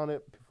pray on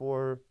it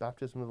before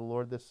baptism of the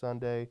Lord this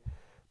Sunday,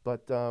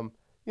 but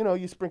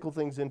you sprinkle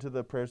things into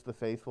the prayers of the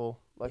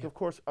faithful. Like, Yeah.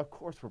 of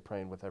course, we're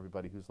praying with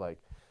everybody who's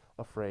like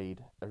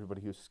afraid,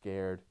 everybody who's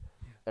scared,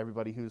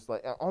 everybody who's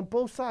like on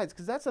both sides.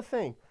 Because that's the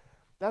thing.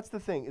 That's the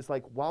thing. Is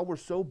like while we're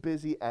so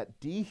busy at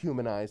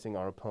dehumanizing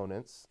our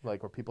opponents,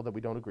 like or people that we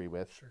don't agree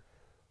with, Sure.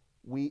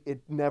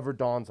 it never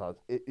dawns on us.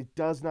 It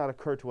does not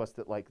occur to us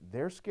that like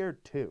they're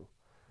scared too.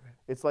 Right.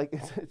 It's like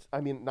it's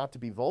I mean, not to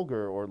be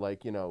vulgar or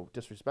like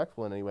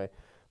disrespectful in any way,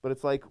 but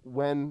it's like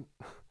when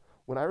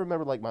I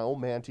remember like my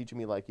old man teaching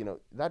me like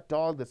that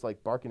dog that's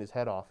like barking his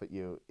head off at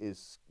you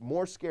is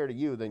more scared of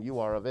you than you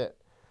are of it.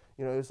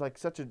 It was like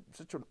such an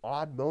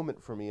odd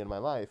moment for me in my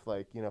life.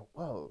 Like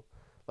whoa,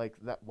 like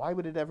that. Why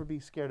would it ever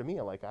be scared of me?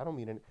 I'm like, I don't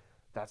mean it.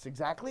 That's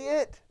exactly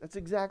it. That's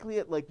exactly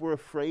it. Like we're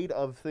afraid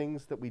of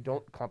things that we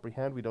don't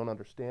comprehend, we don't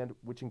understand,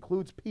 which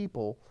includes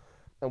people,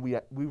 and we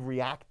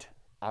react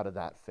out of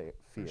that fear.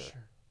 For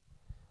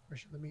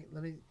sure.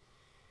 Let me.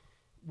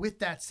 With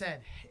that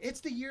said, it's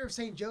the year of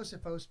Saint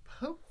Joseph, folks.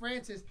 Pope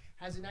Francis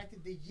has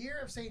enacted the year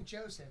of Saint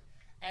Joseph,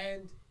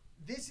 and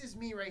this is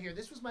me right here.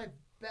 This was my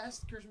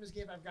best Christmas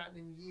gift I've gotten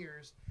in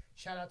years.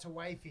 Shout out to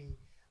wifey.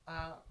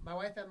 My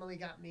wife Emily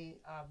got me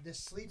this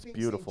sleeping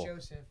Saint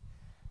Joseph,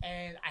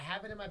 and I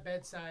have it at my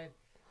bedside.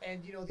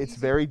 And it's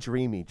very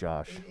dreamy,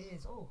 Josh. It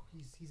is. Oh,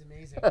 he's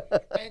amazing.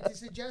 And to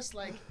suggest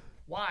like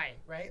why,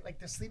 right? Like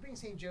the sleeping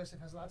Saint Joseph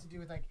has a lot to do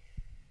with like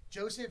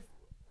Joseph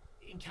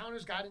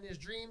encounters God in his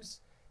dreams.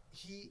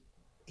 He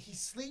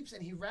sleeps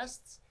and he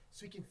rests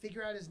so he can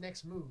figure out his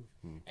next move.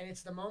 And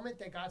it's the moment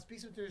that God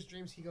speaks to him through his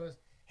dreams. He goes,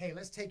 "Hey,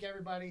 let's take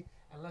everybody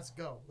and let's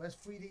go. Let's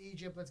flee to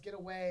Egypt. Let's get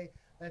away.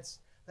 Let's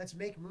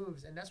make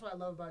moves." And that's what I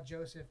love about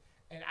Joseph.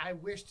 And I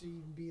wish to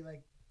even be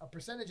like a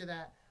percentage of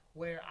that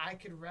where I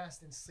could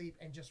rest and sleep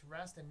and just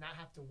rest and not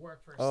have to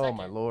work for a second. Oh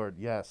my Lord,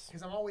 yes.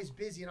 Because I'm always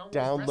busy and I'm always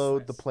Download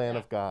restless. the plan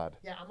of God.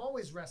 Yeah, I'm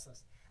always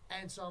restless.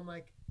 And so I'm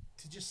like,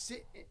 to just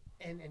sit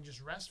and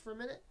just rest for a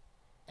minute,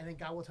 and then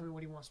God will tell me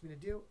what he wants me to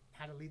do,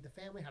 how to lead the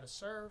family, how to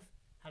serve,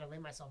 how to lay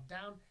myself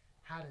down,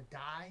 how to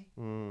die.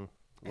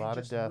 A lot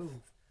of death.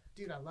 Move.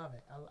 Dude, I love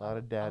it. A lot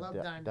of dad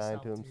dying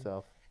to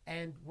himself.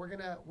 And we're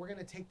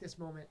gonna take this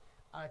moment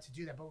to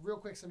do that. But real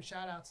quick, some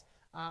shout outs.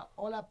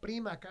 Hola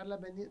prima, Carla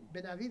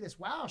Benavides.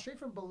 Wow, straight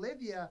from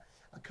Bolivia,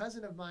 a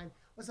cousin of mine.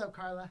 What's up,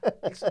 Carla?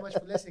 Thanks so much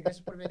for listening.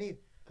 Gracias por venir.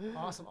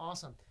 Awesome.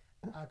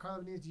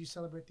 Carla Benavides, do you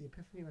celebrate the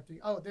Epiphany?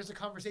 There's a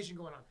conversation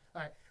going on.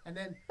 All right. And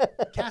then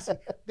Cassie,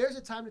 there's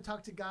a time to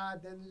talk to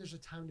God. Then there's a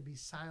time to be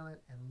silent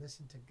and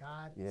listen to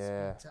God speak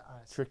to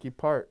us. Tricky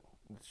part.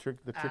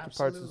 The tricky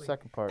part's the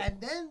second part.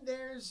 And then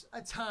there's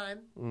a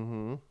time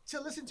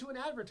to listen to an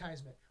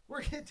advertisement.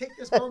 We're going to take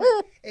this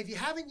moment. If you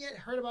haven't yet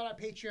heard about our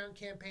Patreon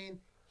campaign,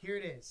 here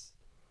it is.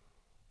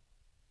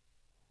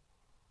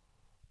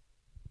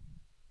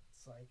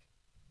 It's like...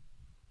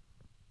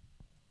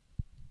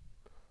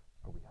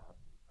 Are we hot?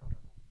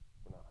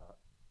 We're not hot.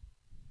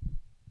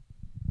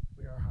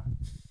 We are hot.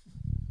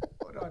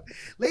 Hold on.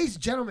 Ladies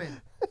and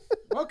gentlemen,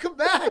 welcome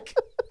back.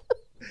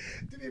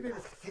 Do me a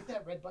favor. Hit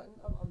that red button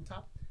on the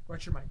top.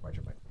 Watch your mic.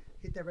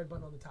 Hit that red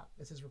button on the top.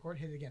 It says record.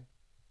 Hit it again.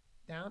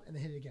 Down, and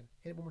then hit it again.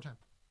 Hit it one more time.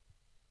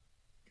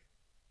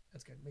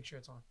 That's good. Make sure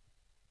it's on.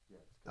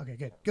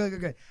 Okay,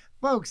 good.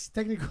 Folks,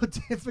 technical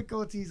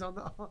difficulties on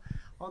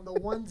the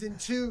ones and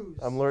twos.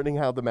 I'm learning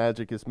how the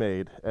magic is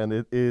made, and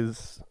it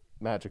is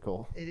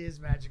magical. It is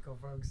magical,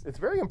 folks. It's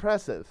very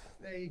impressive.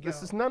 There you go.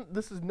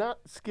 This is not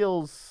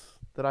skills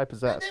that I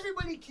possess. Not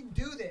everybody can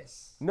do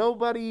this.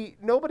 Nobody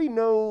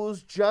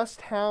knows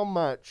just how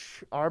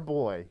much our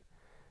boy,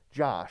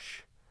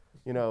 Josh,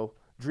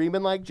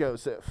 Dreaming like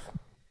Joseph.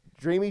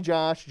 Dreamy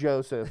Josh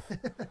Joseph.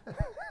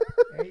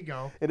 There you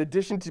go. In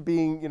addition to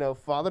being,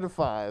 father to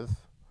 5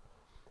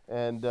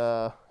 and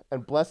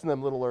blessing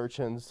them little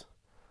urchins.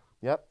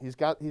 Yep, he's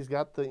got the, he's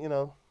got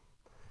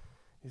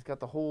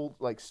the whole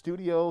like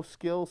studio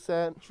skill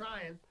set.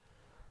 Trying.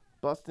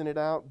 Busting it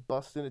out,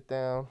 busting it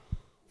down.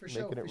 For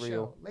sure, making it for real.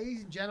 sure.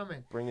 Ladies and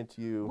gentlemen. Bring it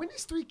to you. When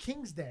is Three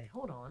Kings Day?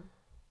 Hold on.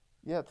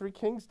 Yeah, Three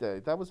Kings Day.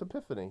 That was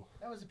Epiphany.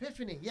 That was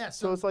Epiphany, yeah.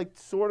 So it's like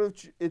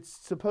it's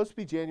supposed to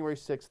be January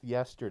 6th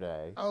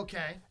yesterday.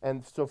 Okay.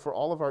 And so for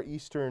all of our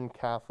Eastern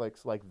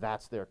Catholics, like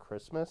that's their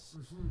Christmas.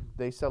 Mm-hmm.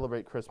 They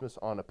celebrate Christmas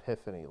on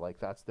Epiphany.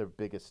 Like that's their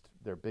biggest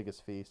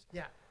feast.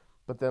 Yeah.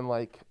 But then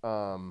like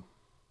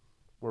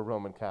we're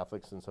Roman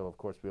Catholics, and so of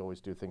course we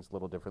always do things a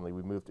little differently.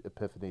 We moved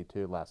Epiphany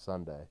to last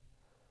Sunday.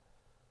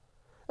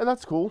 And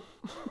that's cool.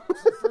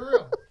 For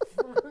real.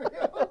 For real.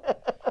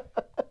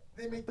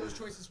 They make those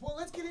choices. Well,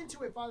 let's get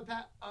into it, Father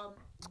Pat.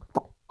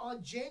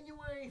 On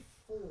January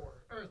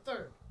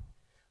 3rd.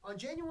 On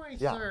January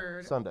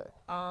 3rd, Sunday.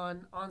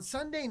 On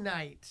Sunday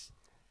night,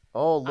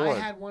 Oh Lord. I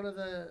had one of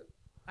the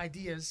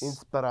ideas.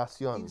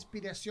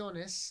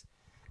 Inspiraciones.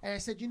 And I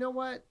said, you know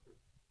what?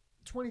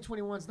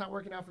 2021's not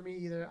working out for me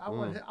either. I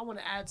want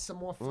to add some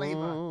more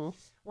flavor. I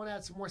want to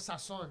add some more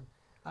sazon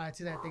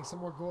to that thing, some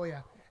more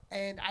Goya.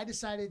 And I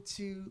decided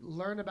to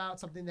learn about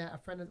something that a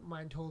friend of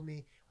mine told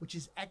me, which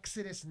is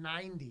Exodus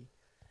 90.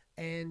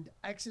 And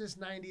Exodus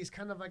 90 is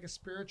kind of like a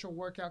spiritual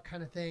workout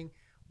kind of thing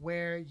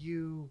where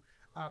you,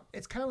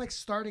 it's kind of like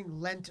starting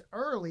Lent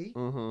early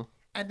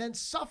and then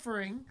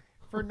suffering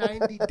for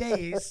 90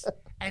 days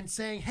and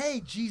saying,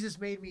 hey, Jesus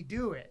made me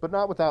do it. But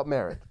not without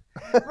merit.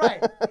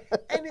 Right.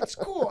 And it's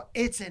cool.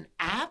 It's an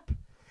app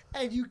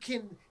and you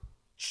can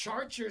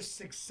chart your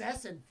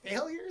success and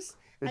failures.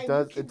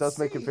 It does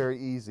make it very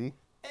easy.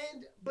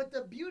 But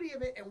the beauty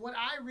of it and why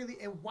I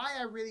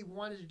really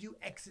wanted to do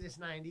Exodus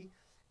 90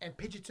 and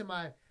pitch it to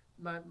my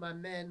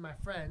men, my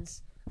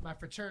friends, my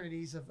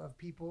fraternities of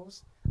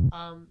peoples,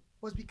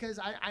 was because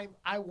I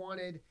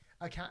wanted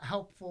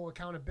helpful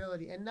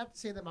accountability. And not to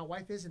say that my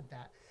wife isn't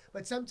that,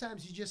 but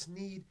sometimes you just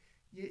need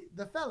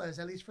the fellas,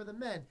 at least for the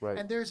men. Right.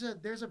 And there's a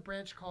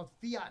branch called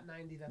Fiat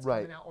 90 that's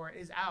coming out or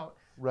is out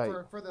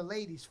for the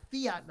ladies.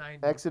 Fiat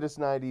 90. Exodus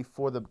 90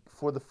 for the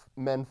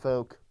men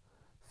folk.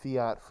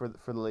 Fiat for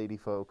the lady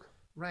folk.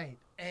 Right.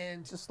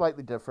 And just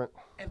slightly different.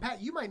 And Pat,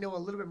 you might know a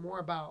little bit more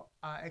about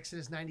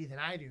Exodus 90 than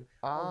I do.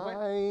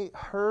 I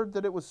heard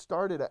that it was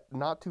started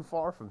not too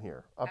far from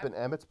here, up in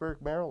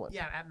Emmitsburg, Maryland.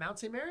 Yeah, at Mount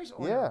St. Mary's?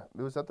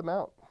 It was at the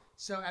Mount.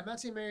 So at Mount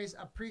St. Mary's,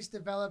 a priest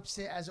develops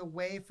it as a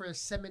way for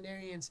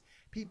seminarians,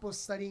 people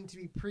studying to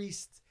be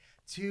priests,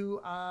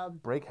 to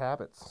break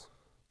habits.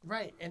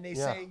 Right, and they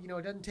say, it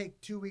doesn't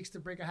take 2 weeks to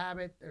break a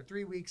habit, or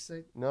 3 weeks.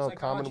 No,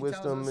 common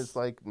wisdom is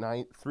like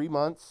 3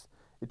 months.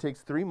 It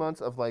takes 3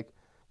 months of like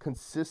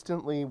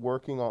consistently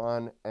working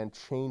on and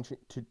change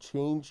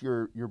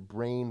your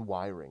brain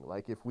wiring.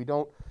 Like if you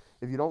don't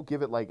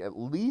give it like at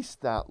least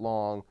that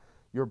long,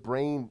 your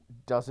brain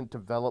doesn't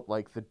develop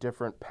like the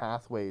different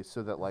pathways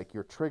so that like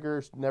your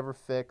triggers never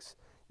fix.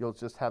 You'll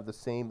just have the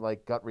same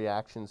like gut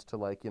reactions to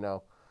like,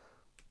 going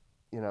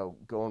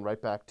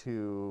right back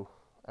to,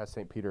 as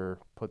St. Peter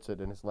puts it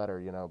in his letter,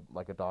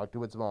 like a dog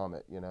to its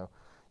vomit,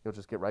 You'll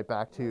just get right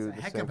back to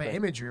the heck of an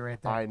imagery right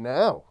there. I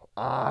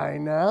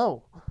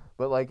know.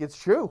 But, like, it's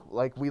true.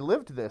 Like, we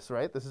lived this,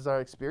 right? This is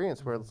our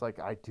experience where it's like,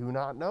 I do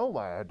not know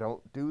why I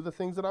don't do the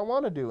things that I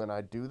want to do, and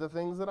I do the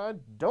things that I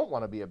don't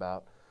want to be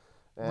about.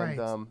 And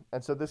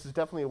and so this is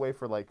definitely a way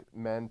for, like,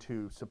 men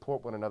to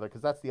support one another,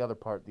 because that's the other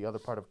part. The other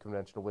part of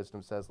conventional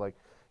wisdom says, like,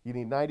 you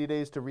need 90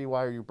 days to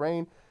rewire your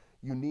brain.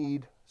 You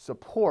need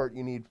support.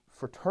 You need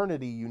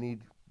fraternity. You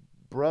need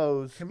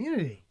bros.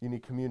 Community. You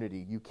need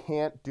community. You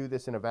can't do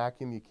this in a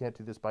vacuum. You can't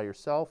do this by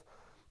yourself.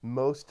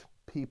 Most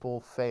people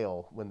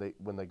fail when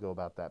they go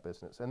about that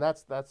business, and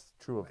that's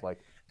true of like.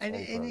 And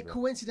it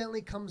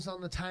coincidentally comes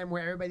on the time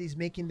where everybody's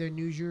making their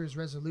New Year's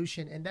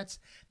resolution, and that's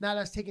not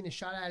us taking a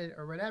shot at it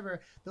or whatever.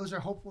 Those are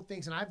hopeful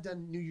things, and I've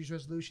done New Year's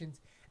resolutions,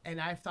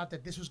 and I thought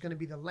that this was going to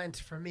be the Lent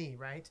for me,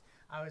 right?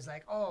 I was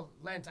like, oh,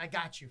 Lent, I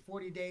got you.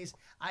 40 days,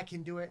 I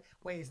can do it.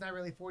 Wait, it's not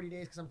really 40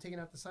 days because I'm taking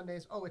out the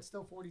Sundays. Oh, it's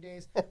still 40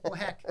 days. Well,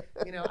 heck,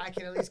 I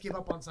can at least give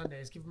up on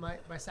Sundays, give my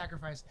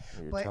sacrifice.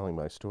 You're telling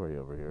my story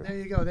over here.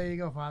 There you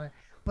go, Father.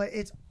 But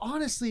it's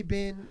honestly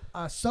been,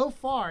 so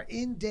far,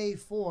 in day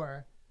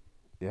 4.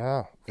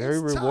 Yeah,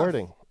 very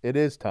rewarding. Tough. It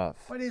is tough.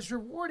 But it's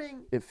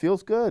rewarding. It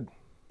feels good.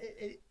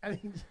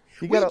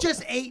 We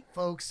just ate,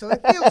 folks, so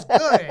it feels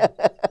good.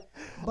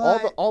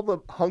 But all the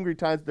hungry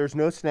times, there's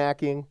no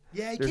snacking.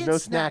 Yeah, there's no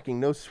snacking,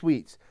 no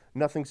sweets,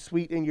 nothing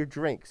sweet in your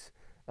drinks.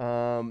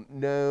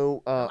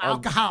 No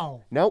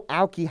alcohol. No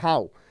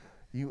alcohol.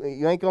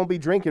 You ain't gonna be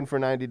drinking for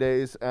 90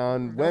 days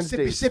on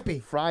Wednesdays,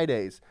 sippy.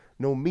 Fridays.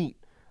 No meat.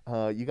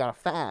 You gotta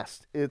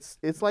fast. It's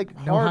like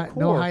no hardcore.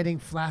 No hiding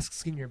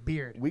flasks in your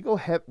beard. We go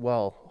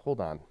well, hold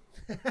on.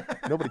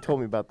 Nobody told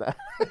me about that.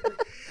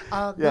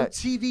 No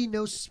TV,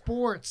 no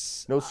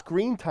sports. No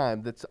screen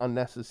time that's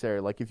unnecessary.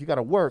 Like, if you got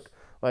to work,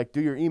 like,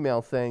 do your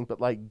email thing, but,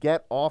 like,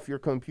 get off your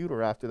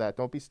computer after that.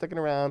 Don't be sticking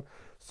around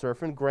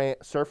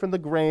surfing the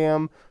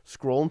gram,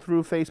 scrolling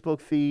through Facebook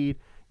feed,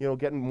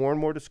 getting more and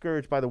more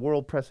discouraged by the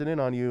world pressing in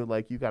on you.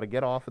 Like, you got to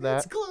get off of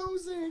that. It's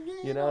closing.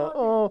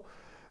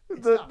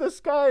 The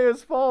sky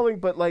is falling.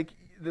 But, like,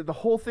 the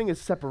whole thing is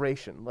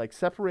separation. Like,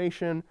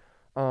 separation,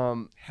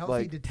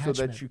 healthy detachment.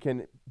 so that you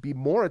can be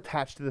more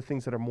attached to the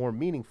things that are more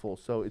meaningful.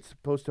 So it's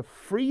supposed to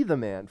free the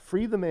man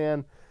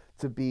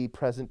to be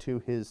present to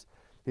his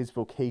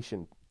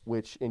vocation,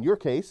 which in your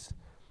case,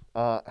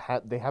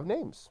 they have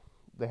names.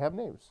 They have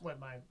names. What,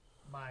 my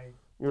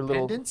your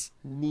dependents?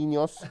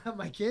 Little niños.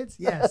 My kids?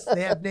 Yes,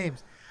 they have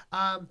names.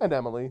 And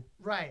Emily.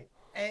 Right.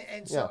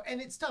 And so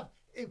and it's tough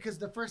because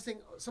the first thing,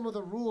 some of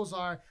the rules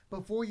are,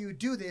 before you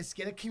do this,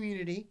 get a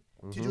community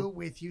to do it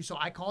with you. So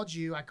I called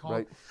you. I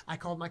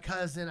called my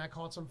cousin. I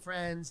called some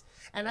friends,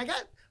 and I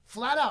got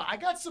flat out. I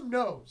got some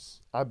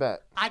no's. I bet.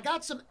 I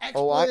got some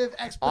expletive.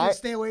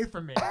 Stay away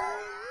from me.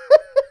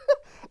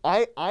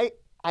 I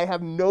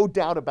have no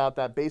doubt about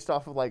that, based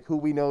off of like who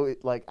we know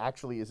like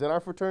actually is in our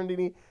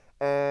fraternity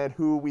and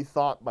who we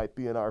thought might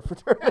be in our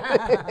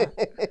fraternity.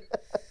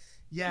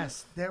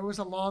 Yes, there was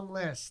a long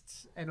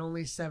list, and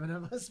only 7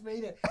 of us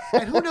made it.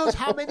 And who knows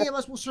how many of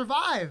us will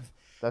survive.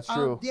 That's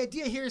true. The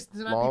idea here is to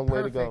not Long be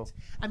way to perfect.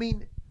 go. I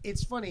mean,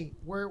 it's funny.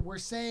 We're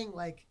saying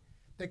like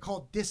they're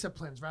called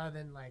disciplines rather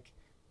than like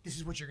this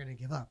is what you're going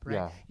to give up, right?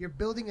 Yeah. You're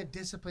building a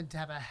discipline to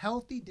have a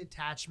healthy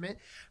detachment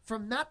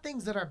from not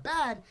things that are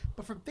bad,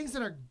 but from things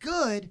that are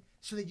good,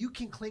 so that you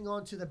can cling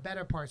on to the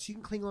better parts. You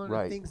can cling on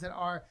to things that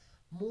are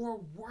more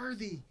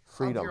worthy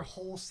of your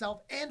whole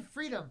self and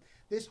freedom.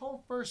 This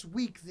whole first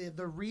week,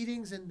 the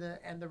readings and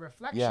the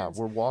reflections. Yeah,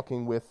 we're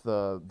walking with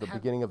the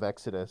beginning of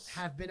Exodus.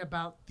 Have been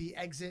about the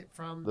exit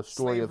from the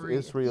story of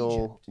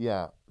Israel.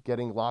 Yeah,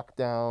 getting locked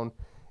down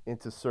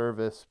into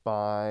service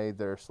by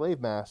their slave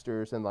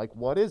masters, and like,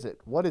 what is it?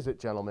 What is it,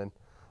 gentlemen?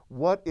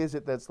 What is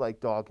it that's like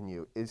dogging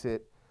you? Is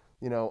it,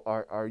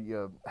 are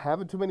you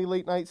having too many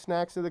late night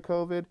snacks in the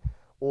COVID?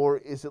 Or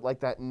is it like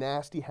that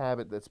nasty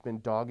habit that's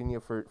been dogging you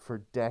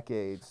for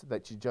decades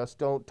that you just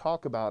don't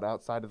talk about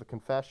outside of the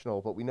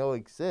confessional, but we know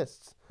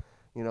exists?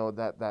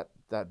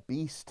 That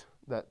beast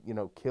that,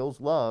 kills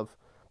love,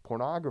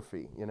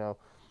 pornography,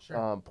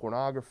 Sure.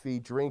 Pornography,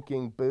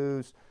 drinking,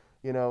 booze,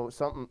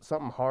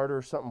 something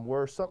harder, something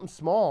worse, something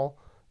small,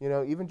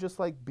 even just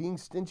like being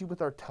stingy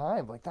with our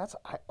time. Like I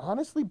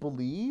honestly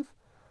believe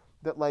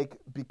that like,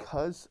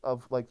 because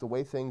of like the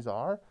way things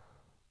are,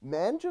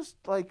 men just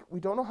like, we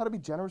don't know how to be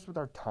generous with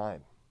our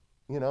time.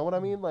 You know what I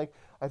mean? Like,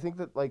 I think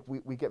that like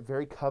we get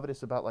very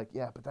covetous about like,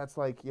 yeah, but that's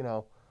like,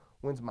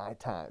 when's my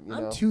time?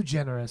 I'm too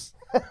generous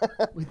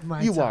with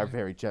my You time. are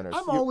very generous.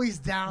 I'm always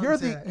down Are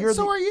you.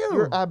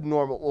 You're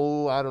abnormal.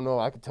 Oh, I don't know.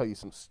 I could tell you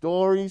some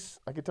stories.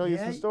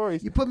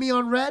 You put me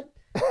on red?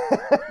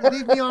 You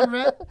leave me on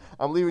red?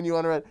 I'm leaving you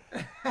on red.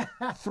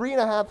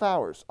 3.5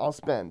 hours I'll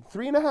spend.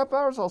 3.5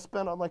 hours I'll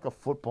spend on like a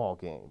football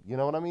game. You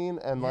know what I mean?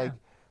 And like,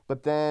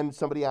 but then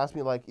somebody asked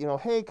me like,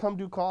 hey, come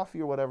do coffee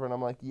or whatever, and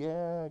I'm like,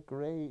 yeah,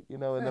 great, and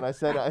then I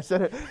said it, I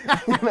said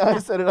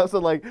it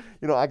also like,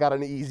 I got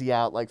an easy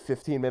out like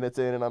 15 minutes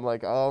in, and I'm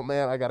like, oh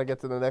man, I got to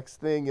get to the next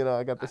thing,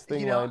 I got this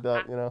thing lined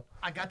up,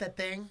 I got that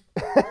thing.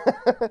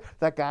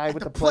 That guy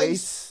with the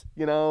place,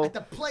 At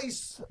the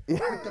place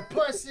with the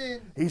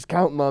person. He's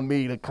counting on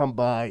me to come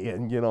by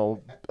and,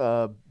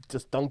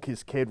 just dunk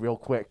his kid real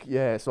quick.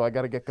 Yeah, so I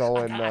got to get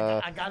going.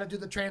 I got to do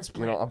the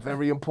transplant. I'm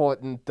very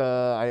important.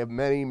 I have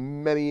many,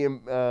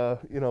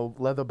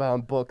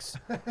 leather-bound books.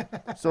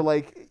 So,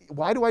 like,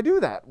 why do I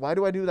do that?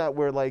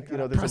 Where, like,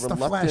 there's a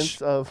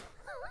reluctance of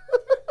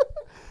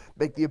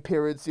make the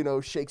appearance,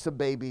 shake some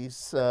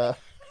babies. That's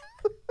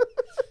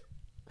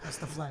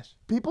the flesh.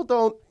 People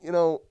don't,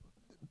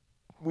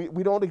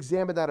 we don't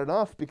examine that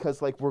enough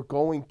because, like, we're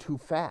going too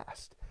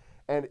fast.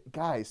 And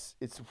guys,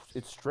 it's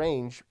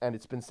strange, and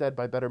it's been said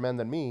by better men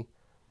than me.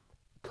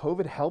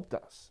 COVID helped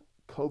us.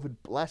 COVID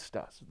blessed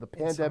us. The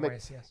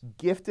pandemic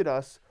gifted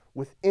us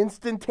with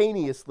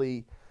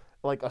instantaneously,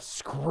 like a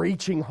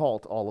screeching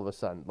halt all of a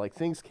sudden. Like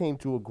things came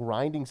to a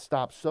grinding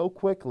stop so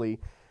quickly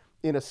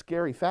in a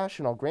scary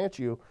fashion, I'll grant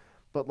you.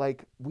 But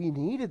like we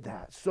needed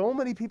that. So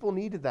many people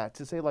needed that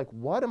to say like,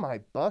 what am I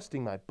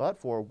busting my butt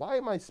for? Why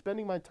am I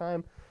spending my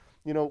time,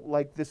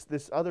 like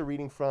this other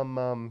reading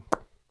from...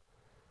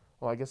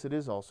 well, I guess it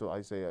is also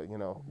Isaiah,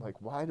 like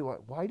why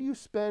do you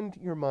spend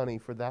your money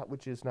for that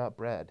which is not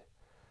bread?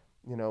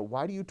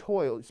 Why do you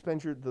toil,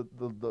 spend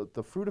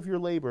the fruit of your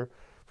labor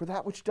for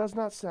that which does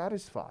not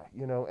satisfy?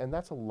 And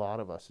that's a lot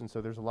of us. And so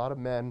there's a lot of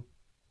men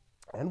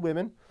and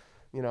women,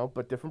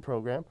 but different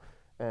program,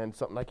 and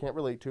something I can't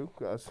relate to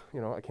because,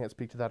 I can't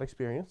speak to that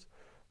experience.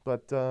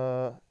 But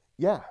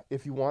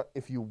if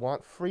you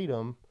want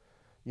freedom,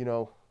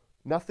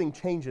 nothing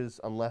changes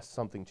unless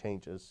something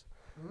changes.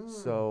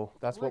 So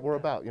that's what we're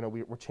about.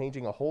 We're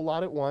changing a whole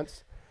lot at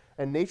once,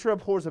 and nature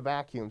abhors a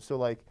vacuum. So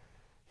like,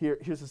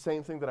 Here's the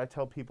same thing that I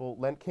tell people.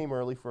 Lent came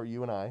early for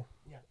you and I,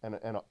 Yeah. and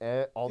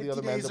all the 50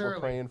 other men days that we're early.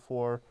 praying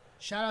for.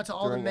 Shout out to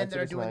all the during men that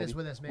are Exodus doing 90. this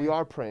with us, man. We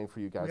are praying for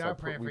you guys. We are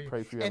praying for we you.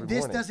 pray for you and every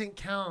this morning. doesn't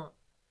count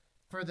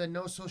for the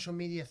no social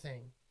media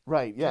thing.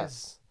 Right,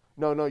 yes.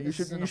 No, you this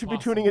should is an you should be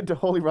apostle. tuning into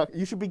Holy Rock.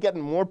 You should be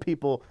getting more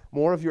people,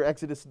 more of your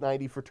Exodus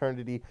 90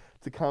 fraternity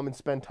to come and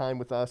spend time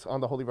with us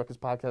on the Holy Ruckus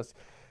podcast.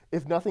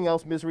 If nothing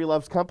else, misery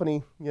loves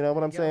company. You know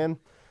what I'm go. saying?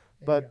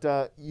 There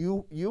But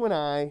you and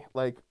I,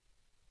 like,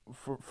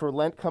 for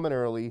Lent coming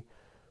early,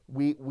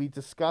 we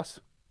discuss,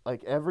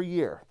 like, every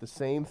year the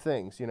same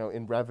things, you know,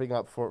 in revving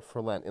up for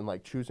Lent, in,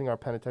 like, choosing our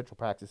penitential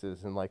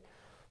practices, and, like,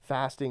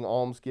 fasting,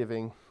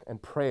 almsgiving,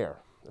 and prayer,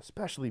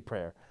 especially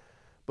prayer.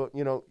 But,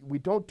 you know, we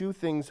don't do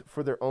things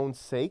for their own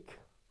sake.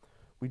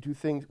 We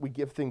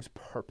give things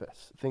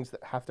purpose, things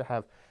that have to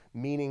have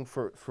meaning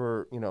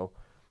for you know,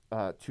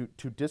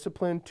 to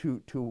discipline,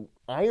 to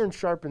iron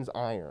sharpens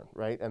iron,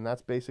 right? And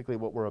that's basically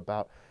what we're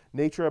about.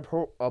 Nature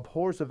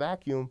abhors a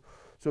vacuum.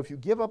 So if you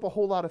give up a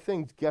whole lot of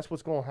things, guess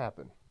what's going to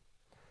happen?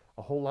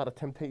 A whole lot of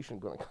temptation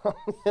going to come,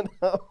 you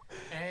know?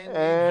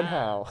 And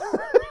how?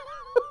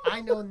 I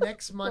know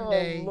next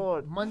Monday,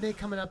 Lord. Monday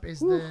coming up is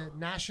the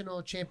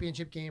national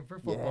championship game for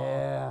football.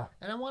 Yeah.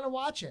 And I want to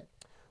watch it.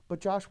 But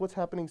Josh, what's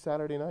happening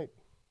Saturday night?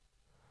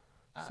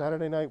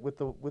 Saturday night with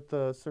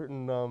the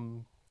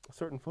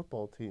certain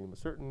football team, a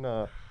certain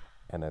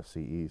NFC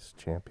East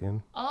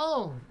champion.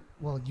 Oh,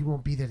 well, you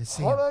won't be there to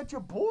see How him. about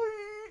your boy?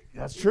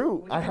 That's true.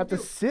 What are you I gonna have to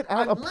do? sit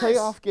out a Unless-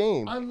 playoff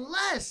game.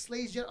 Unless,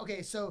 ladies and gentlemen,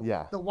 okay, so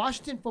Yeah. the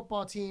Washington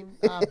football team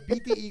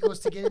beat the Eagles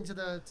to get into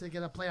the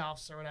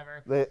playoffs or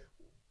whatever.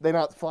 They're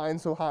not flying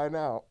so high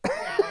now. Yeah,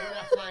 they're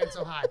not flying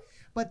so high.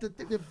 But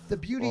the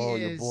beauty Oh,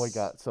 is your boy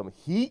got some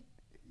heat.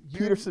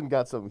 You're- Peterson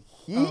got some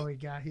heat. Oh,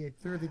 he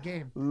threw the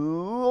game.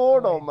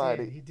 Lord Oh, he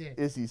Almighty. did, he did.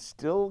 Is he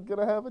still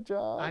gonna have a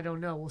job? I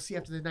don't know. We'll see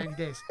after the 90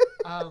 days.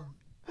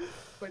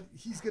 But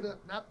he's gonna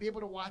not be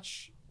able to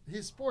watch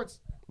his sports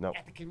Nope.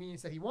 at the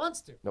convenience that he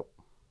wants to. Nope.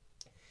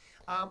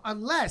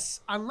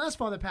 Unless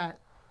Father Pat,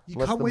 you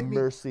Unless come the with me.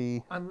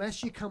 mercy.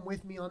 Unless you come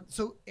with me on.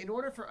 So in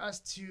order for us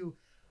to,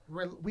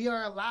 we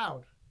are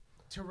allowed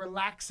to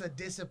relax a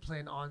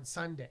discipline on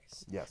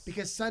Sundays. Yes.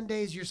 Because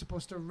Sundays you're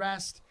supposed to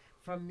rest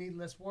from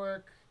needless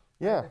work.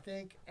 Yeah. I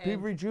think. Be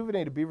And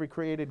rejuvenated, be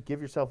recreated,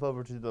 give yourself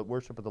over to the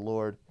worship of the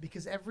Lord.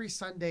 because every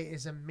Sunday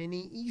is a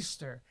mini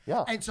Easter.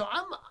 Yeah. And so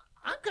I'm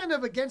kind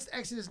of against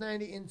Exodus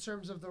 90 in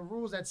terms of the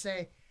rules that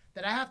say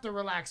that I have to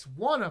relax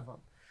one of them.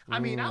 I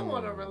mean, I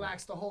want to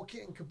relax the whole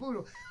kit and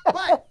caboodle,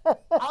 but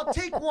I'll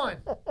take one.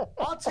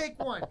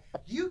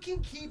 You can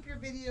keep your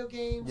video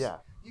games. Yeah.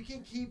 You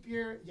can keep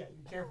your, you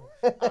careful.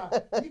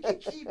 You can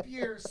keep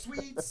your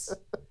sweets.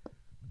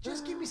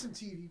 Just give me some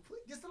TV, please.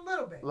 Just a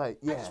little bit. Like,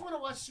 I yeah. just want to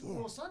watch Super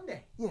Bowl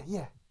Sunday.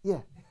 Yeah.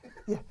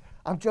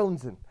 I'm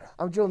jonesing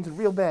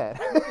real bad.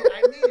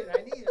 I need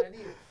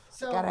it.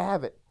 So Gotta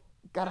have it.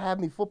 Gotta have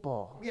me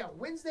football. yeah,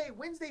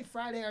 Wednesday,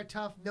 Friday are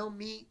tough. No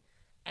meat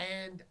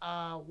and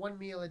one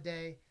meal a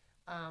day.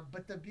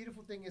 But the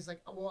beautiful thing is,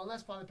 like, well,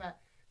 unless Father Pat,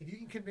 if you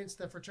can convince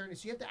the fraternity,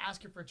 so you have to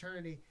ask your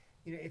fraternity,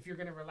 you know, if you're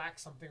going to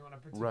relax something on a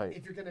particular, Right.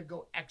 if you're going to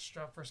go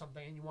extra for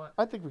something and you want,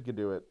 I think we could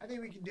do it. I think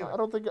we can do I it.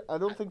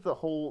 don't think the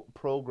whole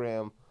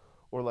program,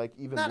 or like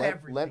even Not Lent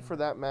everything. for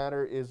that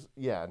matter, is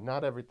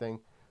not everything,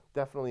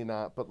 definitely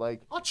not. But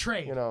like, I'll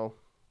trade. you know,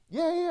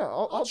 yeah.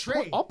 I'll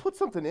trade. I'll put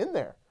something in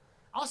there.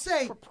 I'll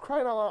say, For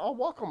crying out loud, I'll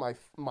walk on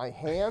my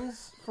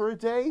hands for a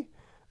day.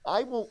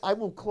 I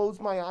will close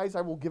my eyes.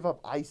 I will give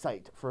up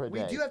eyesight for a we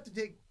day. do have to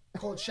take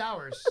cold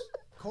showers.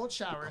 Cold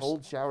showers.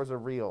 Cold showers are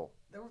real.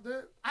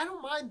 I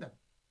don't mind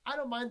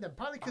them.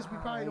 Probably because we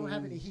probably don't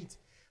have any heat.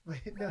 But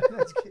no,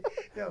 that's good.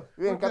 No,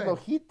 We ain't got no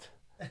good. heat.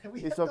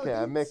 We It's have no okay.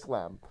 I heat. make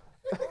lamb.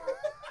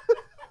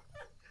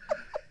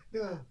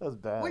 No. That's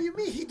bad. What do you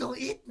mean he don't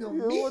eat no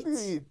Yeah, meat? what do you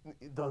eat?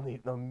 You don't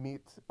eat no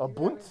meat. A You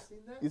bunt? haven't seen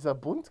that? Is a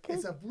bunt cake?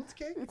 It's a boot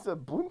cake? It's a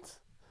bunt?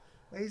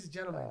 Ladies and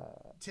gentlemen,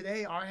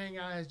 today our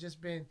hangout has just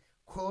been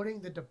quoting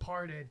The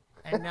Departed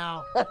and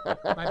now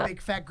my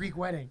big fat Greek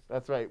wedding.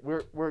 That's right.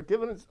 We're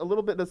giving us a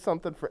little bit of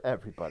something for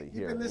everybody You've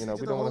here. been listening you know,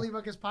 to we the don't Holy wanna...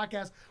 Ruckus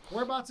podcast.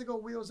 We're about to go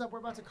wheels up. We're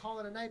about to call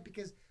it a night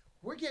because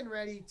we're getting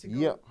ready to go.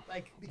 Yep.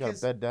 Like, Gotta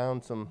because bed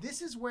down some.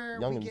 this is where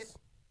youngins. we get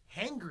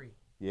hangry.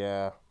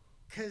 Yeah.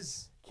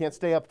 Because Can't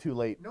stay up too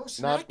late. No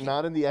Not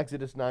snacking. in the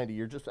Exodus 90.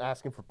 You're just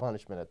asking for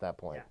punishment at that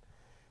point.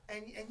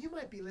 And you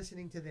might be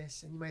listening to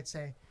this and you might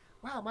say,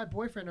 wow, my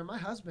boyfriend or my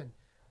husband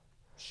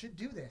should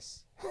do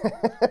this.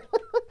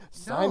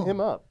 Sign No, him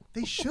up.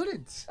 They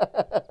shouldn't.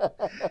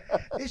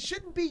 It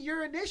shouldn't be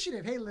your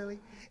initiative. Hey, Lily.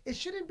 It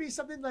shouldn't be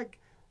something like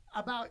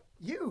about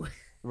you.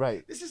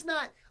 Right. This is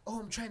not,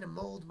 I'm trying to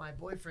mold my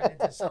boyfriend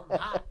into something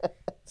hot,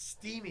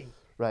 steamy.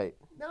 Right.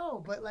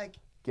 No, but like,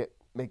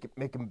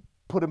 Make him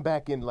put him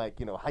back in, like,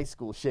 high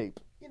school shape.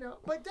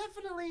 but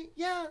definitely,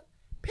 yeah,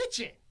 pitch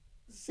it.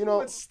 See You know,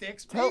 what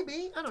sticks. Tell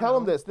Maybe. I don't tell know.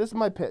 him this. This is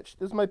my pitch.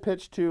 This is my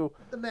pitch to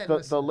The men the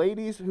listening.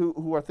 ladies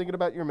who are thinking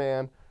about your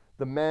man,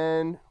 the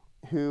men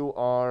who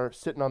are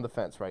sitting on the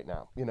fence right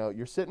now.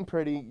 You're sitting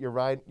pretty. You're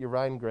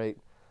riding great.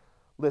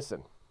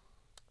 Listen,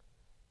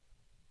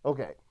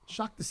 Okay.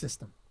 Shock the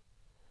system.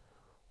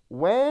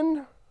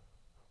 When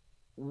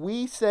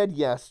we said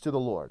yes to the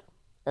Lord,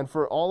 and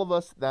for all of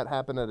us, that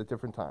happened at a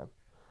different time,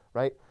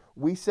 right?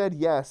 We said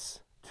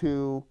yes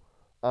to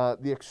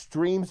the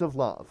extremes of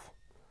love,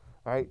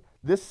 all right?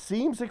 This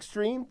seems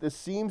extreme. This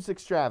seems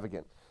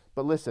extravagant.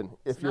 But listen,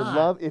 if your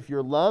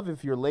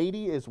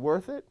lady is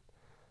worth it,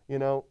 you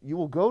know, you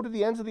will go to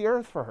the ends of the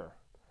earth for her.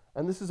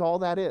 And this is all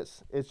that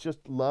is. It's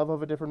just love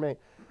of a different man.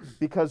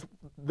 Because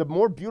the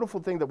more beautiful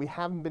thing that we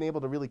haven't been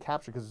able to really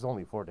capture, because it's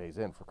only 4 days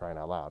in, for crying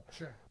out loud.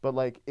 Sure. But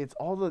like it's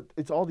all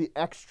the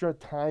extra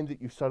time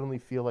that you suddenly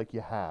feel like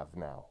you have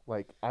now.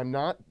 Like I'm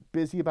not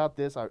busy about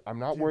this. I'm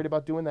not worried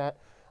about doing that.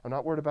 I'm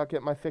not worried about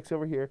getting my fix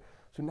over here.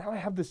 So now I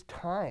have this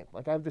time.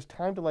 Like I have this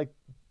time to like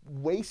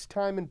waste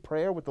time in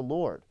prayer with the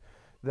Lord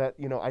that,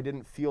 you know, I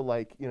didn't feel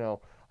like, you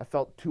know, I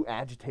felt too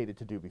agitated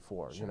to do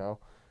before, you know?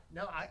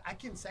 No, I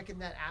can second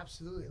that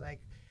absolutely. Like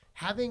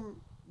having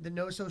the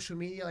no social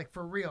media, like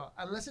for real,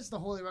 unless it's the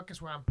Holy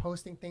Ruckus where I'm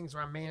posting things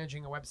or I'm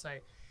managing a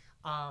website,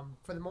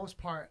 for the most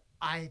part,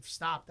 I've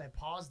stopped. I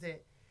paused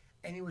it,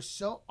 and it was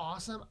so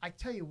awesome. I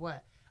tell you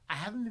what, I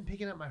haven't been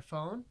picking up my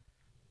phone,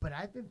 but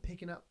I've been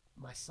picking up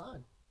my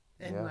son.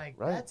 And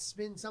that's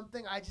been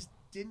something I just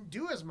didn't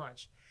do as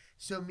much.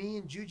 So me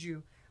and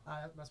Juju,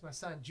 that's my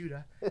son,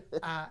 Judah,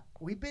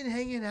 we've been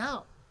hanging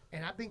out,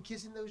 and I've been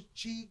kissing those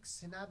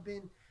cheeks, and I've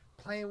been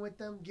playing with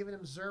them, giving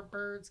him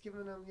Zerberts,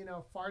 giving him, you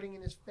know, farting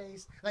in his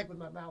face, like with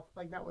my mouth,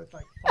 like not with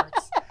like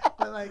farts,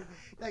 but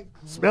like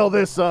smell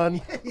this,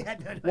 son. Yeah,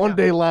 One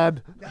day,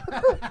 lad,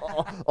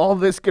 all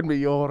this can be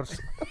yours.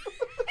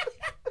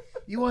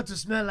 You want to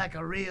smell like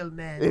a real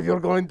man. If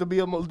you're going to be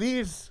a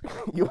Maltese,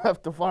 you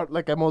have to fart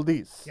like a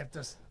Maltese. You have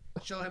to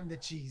show him the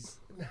cheese.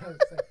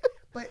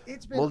 But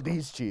it's been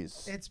Maltese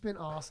cheese. It's been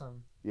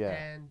awesome. Yeah.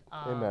 And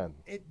Amen.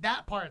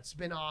 That part's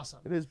been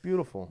awesome. It is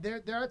beautiful.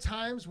 There are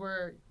times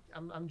where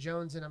I'm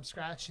Jones and I'm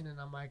scratching and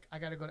I'm like, I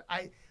gotta go.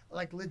 I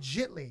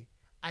legitly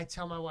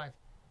tell my wife,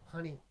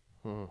 honey,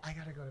 I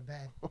gotta go to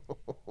bed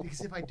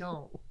because if I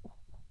don't,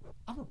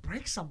 I'm gonna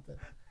break something.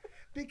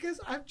 Because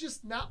I'm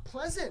just not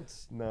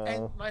pleasant. No.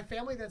 And my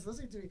family that's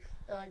listening to me,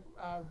 like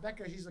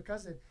Becca, she's a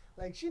cousin.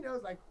 Like she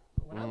knows, like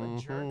when I'm a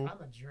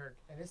jerk,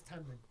 and it's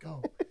time to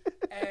go.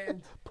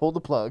 And pull the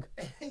plug.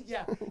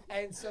 Yeah,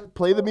 and so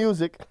play the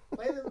music.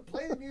 Play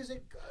the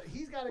music.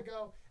 He's got to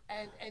go,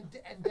 and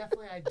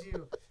definitely I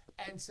do.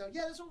 And so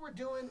yeah, that's what we're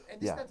doing.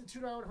 And it's not to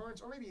toot our own horns,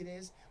 or maybe it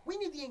is. We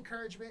need the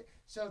encouragement,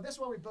 so that's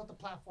why we built the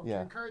platform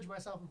to encourage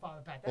myself and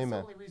Father Pat. That's the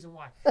only reason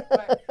why.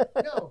 But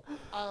no,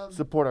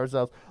 support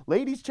ourselves,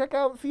 ladies. Check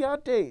out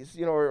Fiat Days,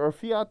 you know, or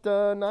Fiat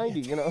 90,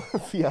 you know,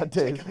 Fiat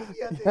Days.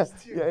 Fiat Days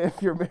too. Yeah,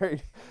 if you're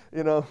married,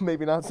 you know,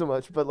 maybe not so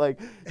much, but like,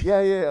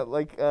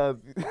 like.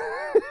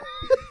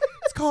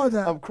 It's called.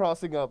 I'm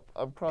crossing up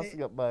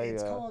my.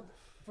 It's called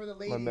for the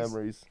ladies. My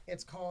memories.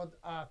 It's called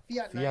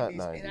Fiat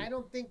 90s, and I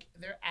don't think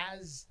they're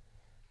as.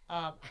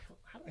 How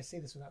do I say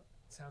this without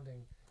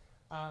sounding?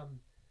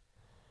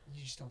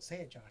 You just don't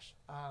say it, Josh.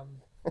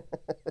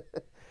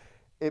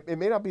 It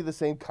may not be the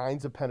same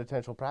kinds of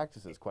penitential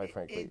practices, quite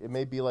frankly. It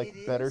may be like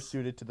better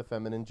suited to the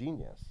feminine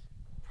genius.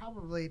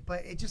 Probably,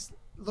 but it just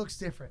looks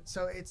different.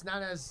 So it's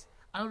not as.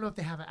 I don't know if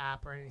they have an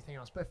app or anything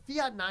else, but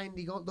Fiat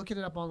 90. Go look it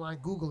up online.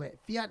 Google it.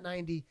 Fiat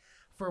 90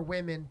 for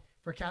women,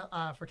 for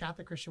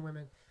Catholic Christian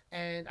women,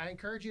 and I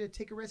encourage you to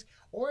take a risk.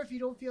 Or if you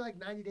don't feel like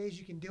 90 days,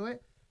 you can do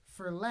it.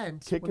 For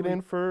Lent, kick it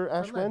in for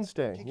Ash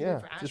Wednesday.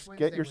 Yeah, just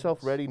get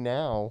yourself ready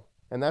now,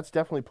 and that's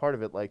definitely part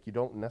of it. Like you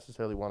don't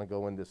necessarily want to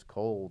go in this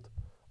cold.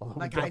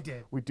 Like I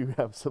did. We do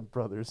have some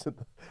brothers.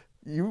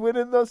 You went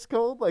in this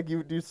cold, like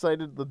you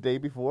decided the day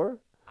before.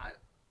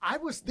 I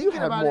was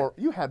thinking about it.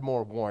 You had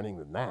more warning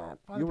than that.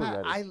 Father Pat,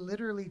 ready. I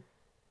literally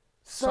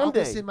saw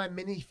this in my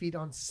mini feed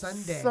on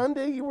Sunday.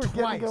 Sunday, you were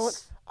getting going.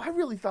 I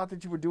really thought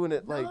that you were doing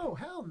it like. No,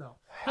 hell no.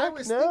 I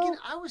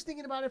was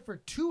thinking about it for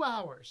 2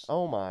 hours.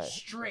 Oh my.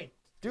 Straight.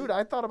 Dude,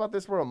 I thought about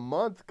this for a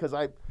month because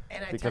I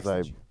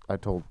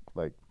told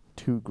like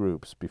 2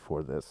 groups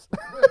before this.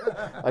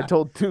 I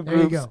told 2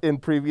 groups in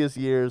previous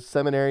years,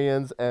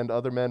 seminarians and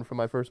other men from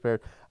my first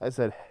marriage. I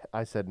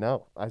said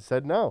no.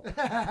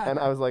 And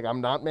I was like,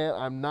 I'm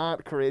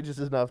not courageous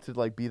enough to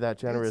like be that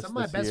generous. Some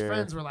of my best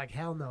friends were like,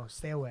 hell no,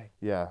 stay away.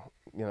 Yeah.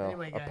 You know,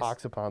 anyway, guys, a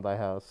pox upon thy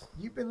house.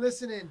 You've been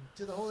listening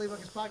to the Holy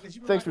Ruckus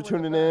podcast. Thanks for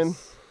tuning in.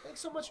 Thanks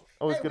so much.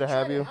 Always good to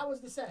have you. How was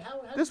the set?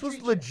 How this was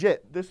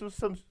legit. This was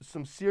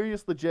some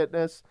serious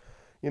legitness.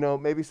 You know,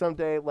 maybe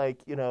someday,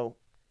 like, you know,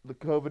 the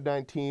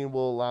COVID-19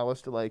 will allow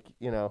us to, like,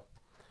 you know,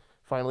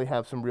 finally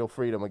have some real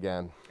freedom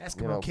again.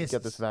 Eskimo kisses.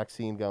 Get this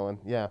vaccine going.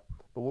 Yeah.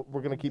 But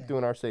we're going to keep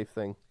doing our safe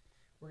thing.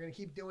 We're going to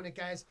keep doing it,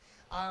 guys.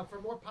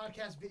 For more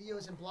podcast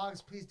videos and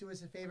blogs, please do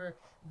us a favor.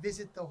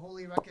 Visit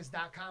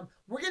theholyruckus.com.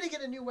 We're going to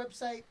get a new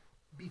website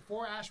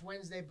before Ash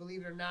Wednesday,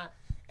 believe it or not.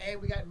 And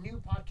we got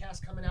new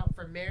podcasts coming out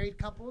for married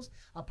couples,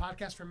 a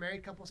podcast for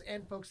married couples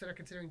and folks that are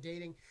considering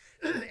dating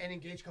and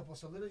engaged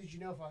couples. So little did you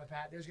know, Father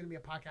Pat, there's going to be a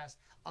podcast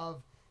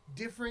of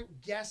different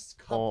guest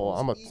couples.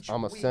 I'm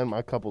going to send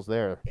my couples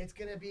there. It's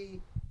going to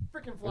be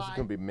freaking fly. This is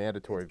going to be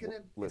mandatory It's gonna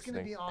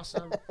listening. be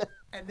awesome.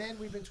 And then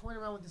we've been toying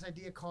around with this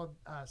idea called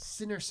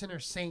Sinner, Sinner,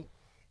 Saint.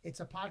 It's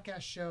a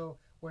podcast show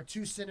where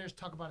two sinners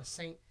talk about a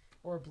saint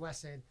or a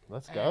blessed.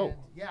 Let's go. And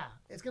yeah,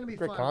 it's gonna be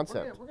Great fun.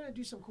 concept. We're gonna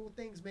do some cool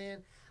things,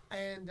 man.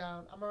 And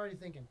I'm already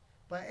thinking.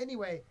 But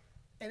anyway,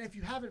 and if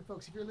you haven't,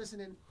 folks, if you're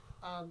listening,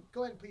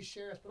 go ahead and please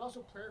share us. But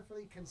also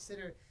prayerfully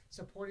consider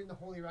supporting the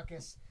Holy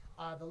Ruckus.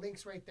 The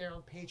link's right there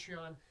on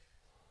Patreon.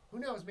 Who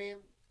knows, man?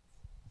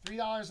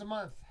 $3 a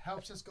month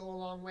helps us go a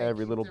long way.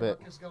 Every Keep little the bit.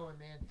 Ruckus going,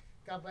 man.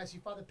 God bless you,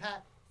 Father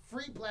Pat.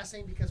 Free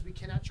blessing because we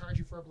cannot charge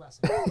you for a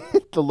blessing.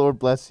 The Lord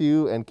bless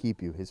you and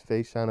keep you. His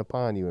face shine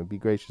upon you and be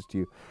gracious to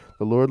you.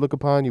 The Lord look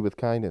upon you with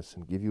kindness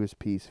and give you his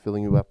peace,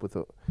 filling you up with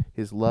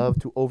his love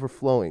to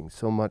overflowing,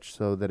 so much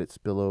so that it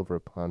spill over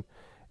upon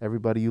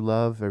everybody you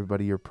love,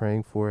 everybody you're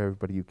praying for,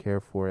 everybody you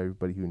care for,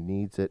 everybody who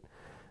needs it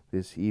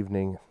this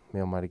evening. May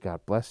Almighty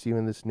God bless you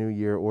in this new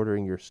year,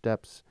 ordering your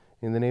steps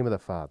in the name of the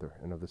Father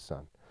and of the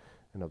Son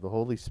and of the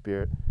Holy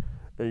Spirit.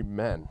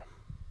 Amen.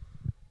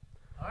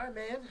 All right,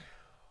 man.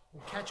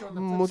 We'll catch you on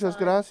the flip Muchas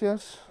side.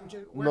 gracias.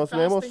 We're Nos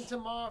fasting vemos.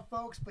 tomorrow,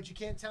 folks, but you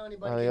can't tell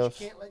anybody Adios.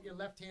 because you can't let your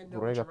left hand know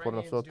what Ruega your por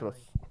right hand's nosotros.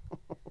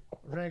 doing.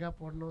 Ruega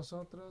por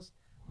nosotros.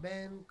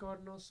 Ven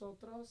con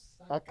nosotros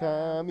A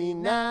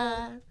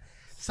caminar.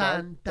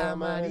 Santa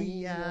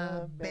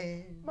María,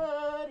 ven.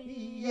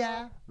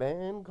 María,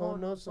 ven con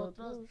con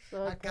nosotros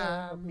nosotros a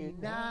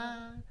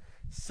caminar.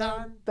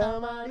 Santa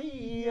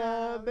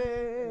María,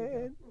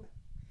 ven.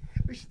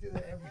 We should do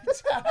that every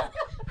time.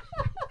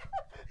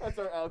 That's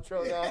our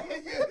outro now.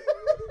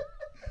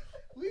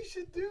 We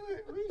should do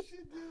it. We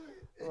should do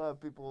it. A lot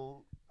of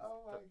people.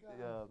 Oh my God.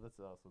 Yeah, that's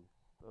awesome.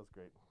 That was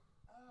great.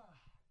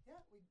 Yeah,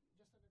 we.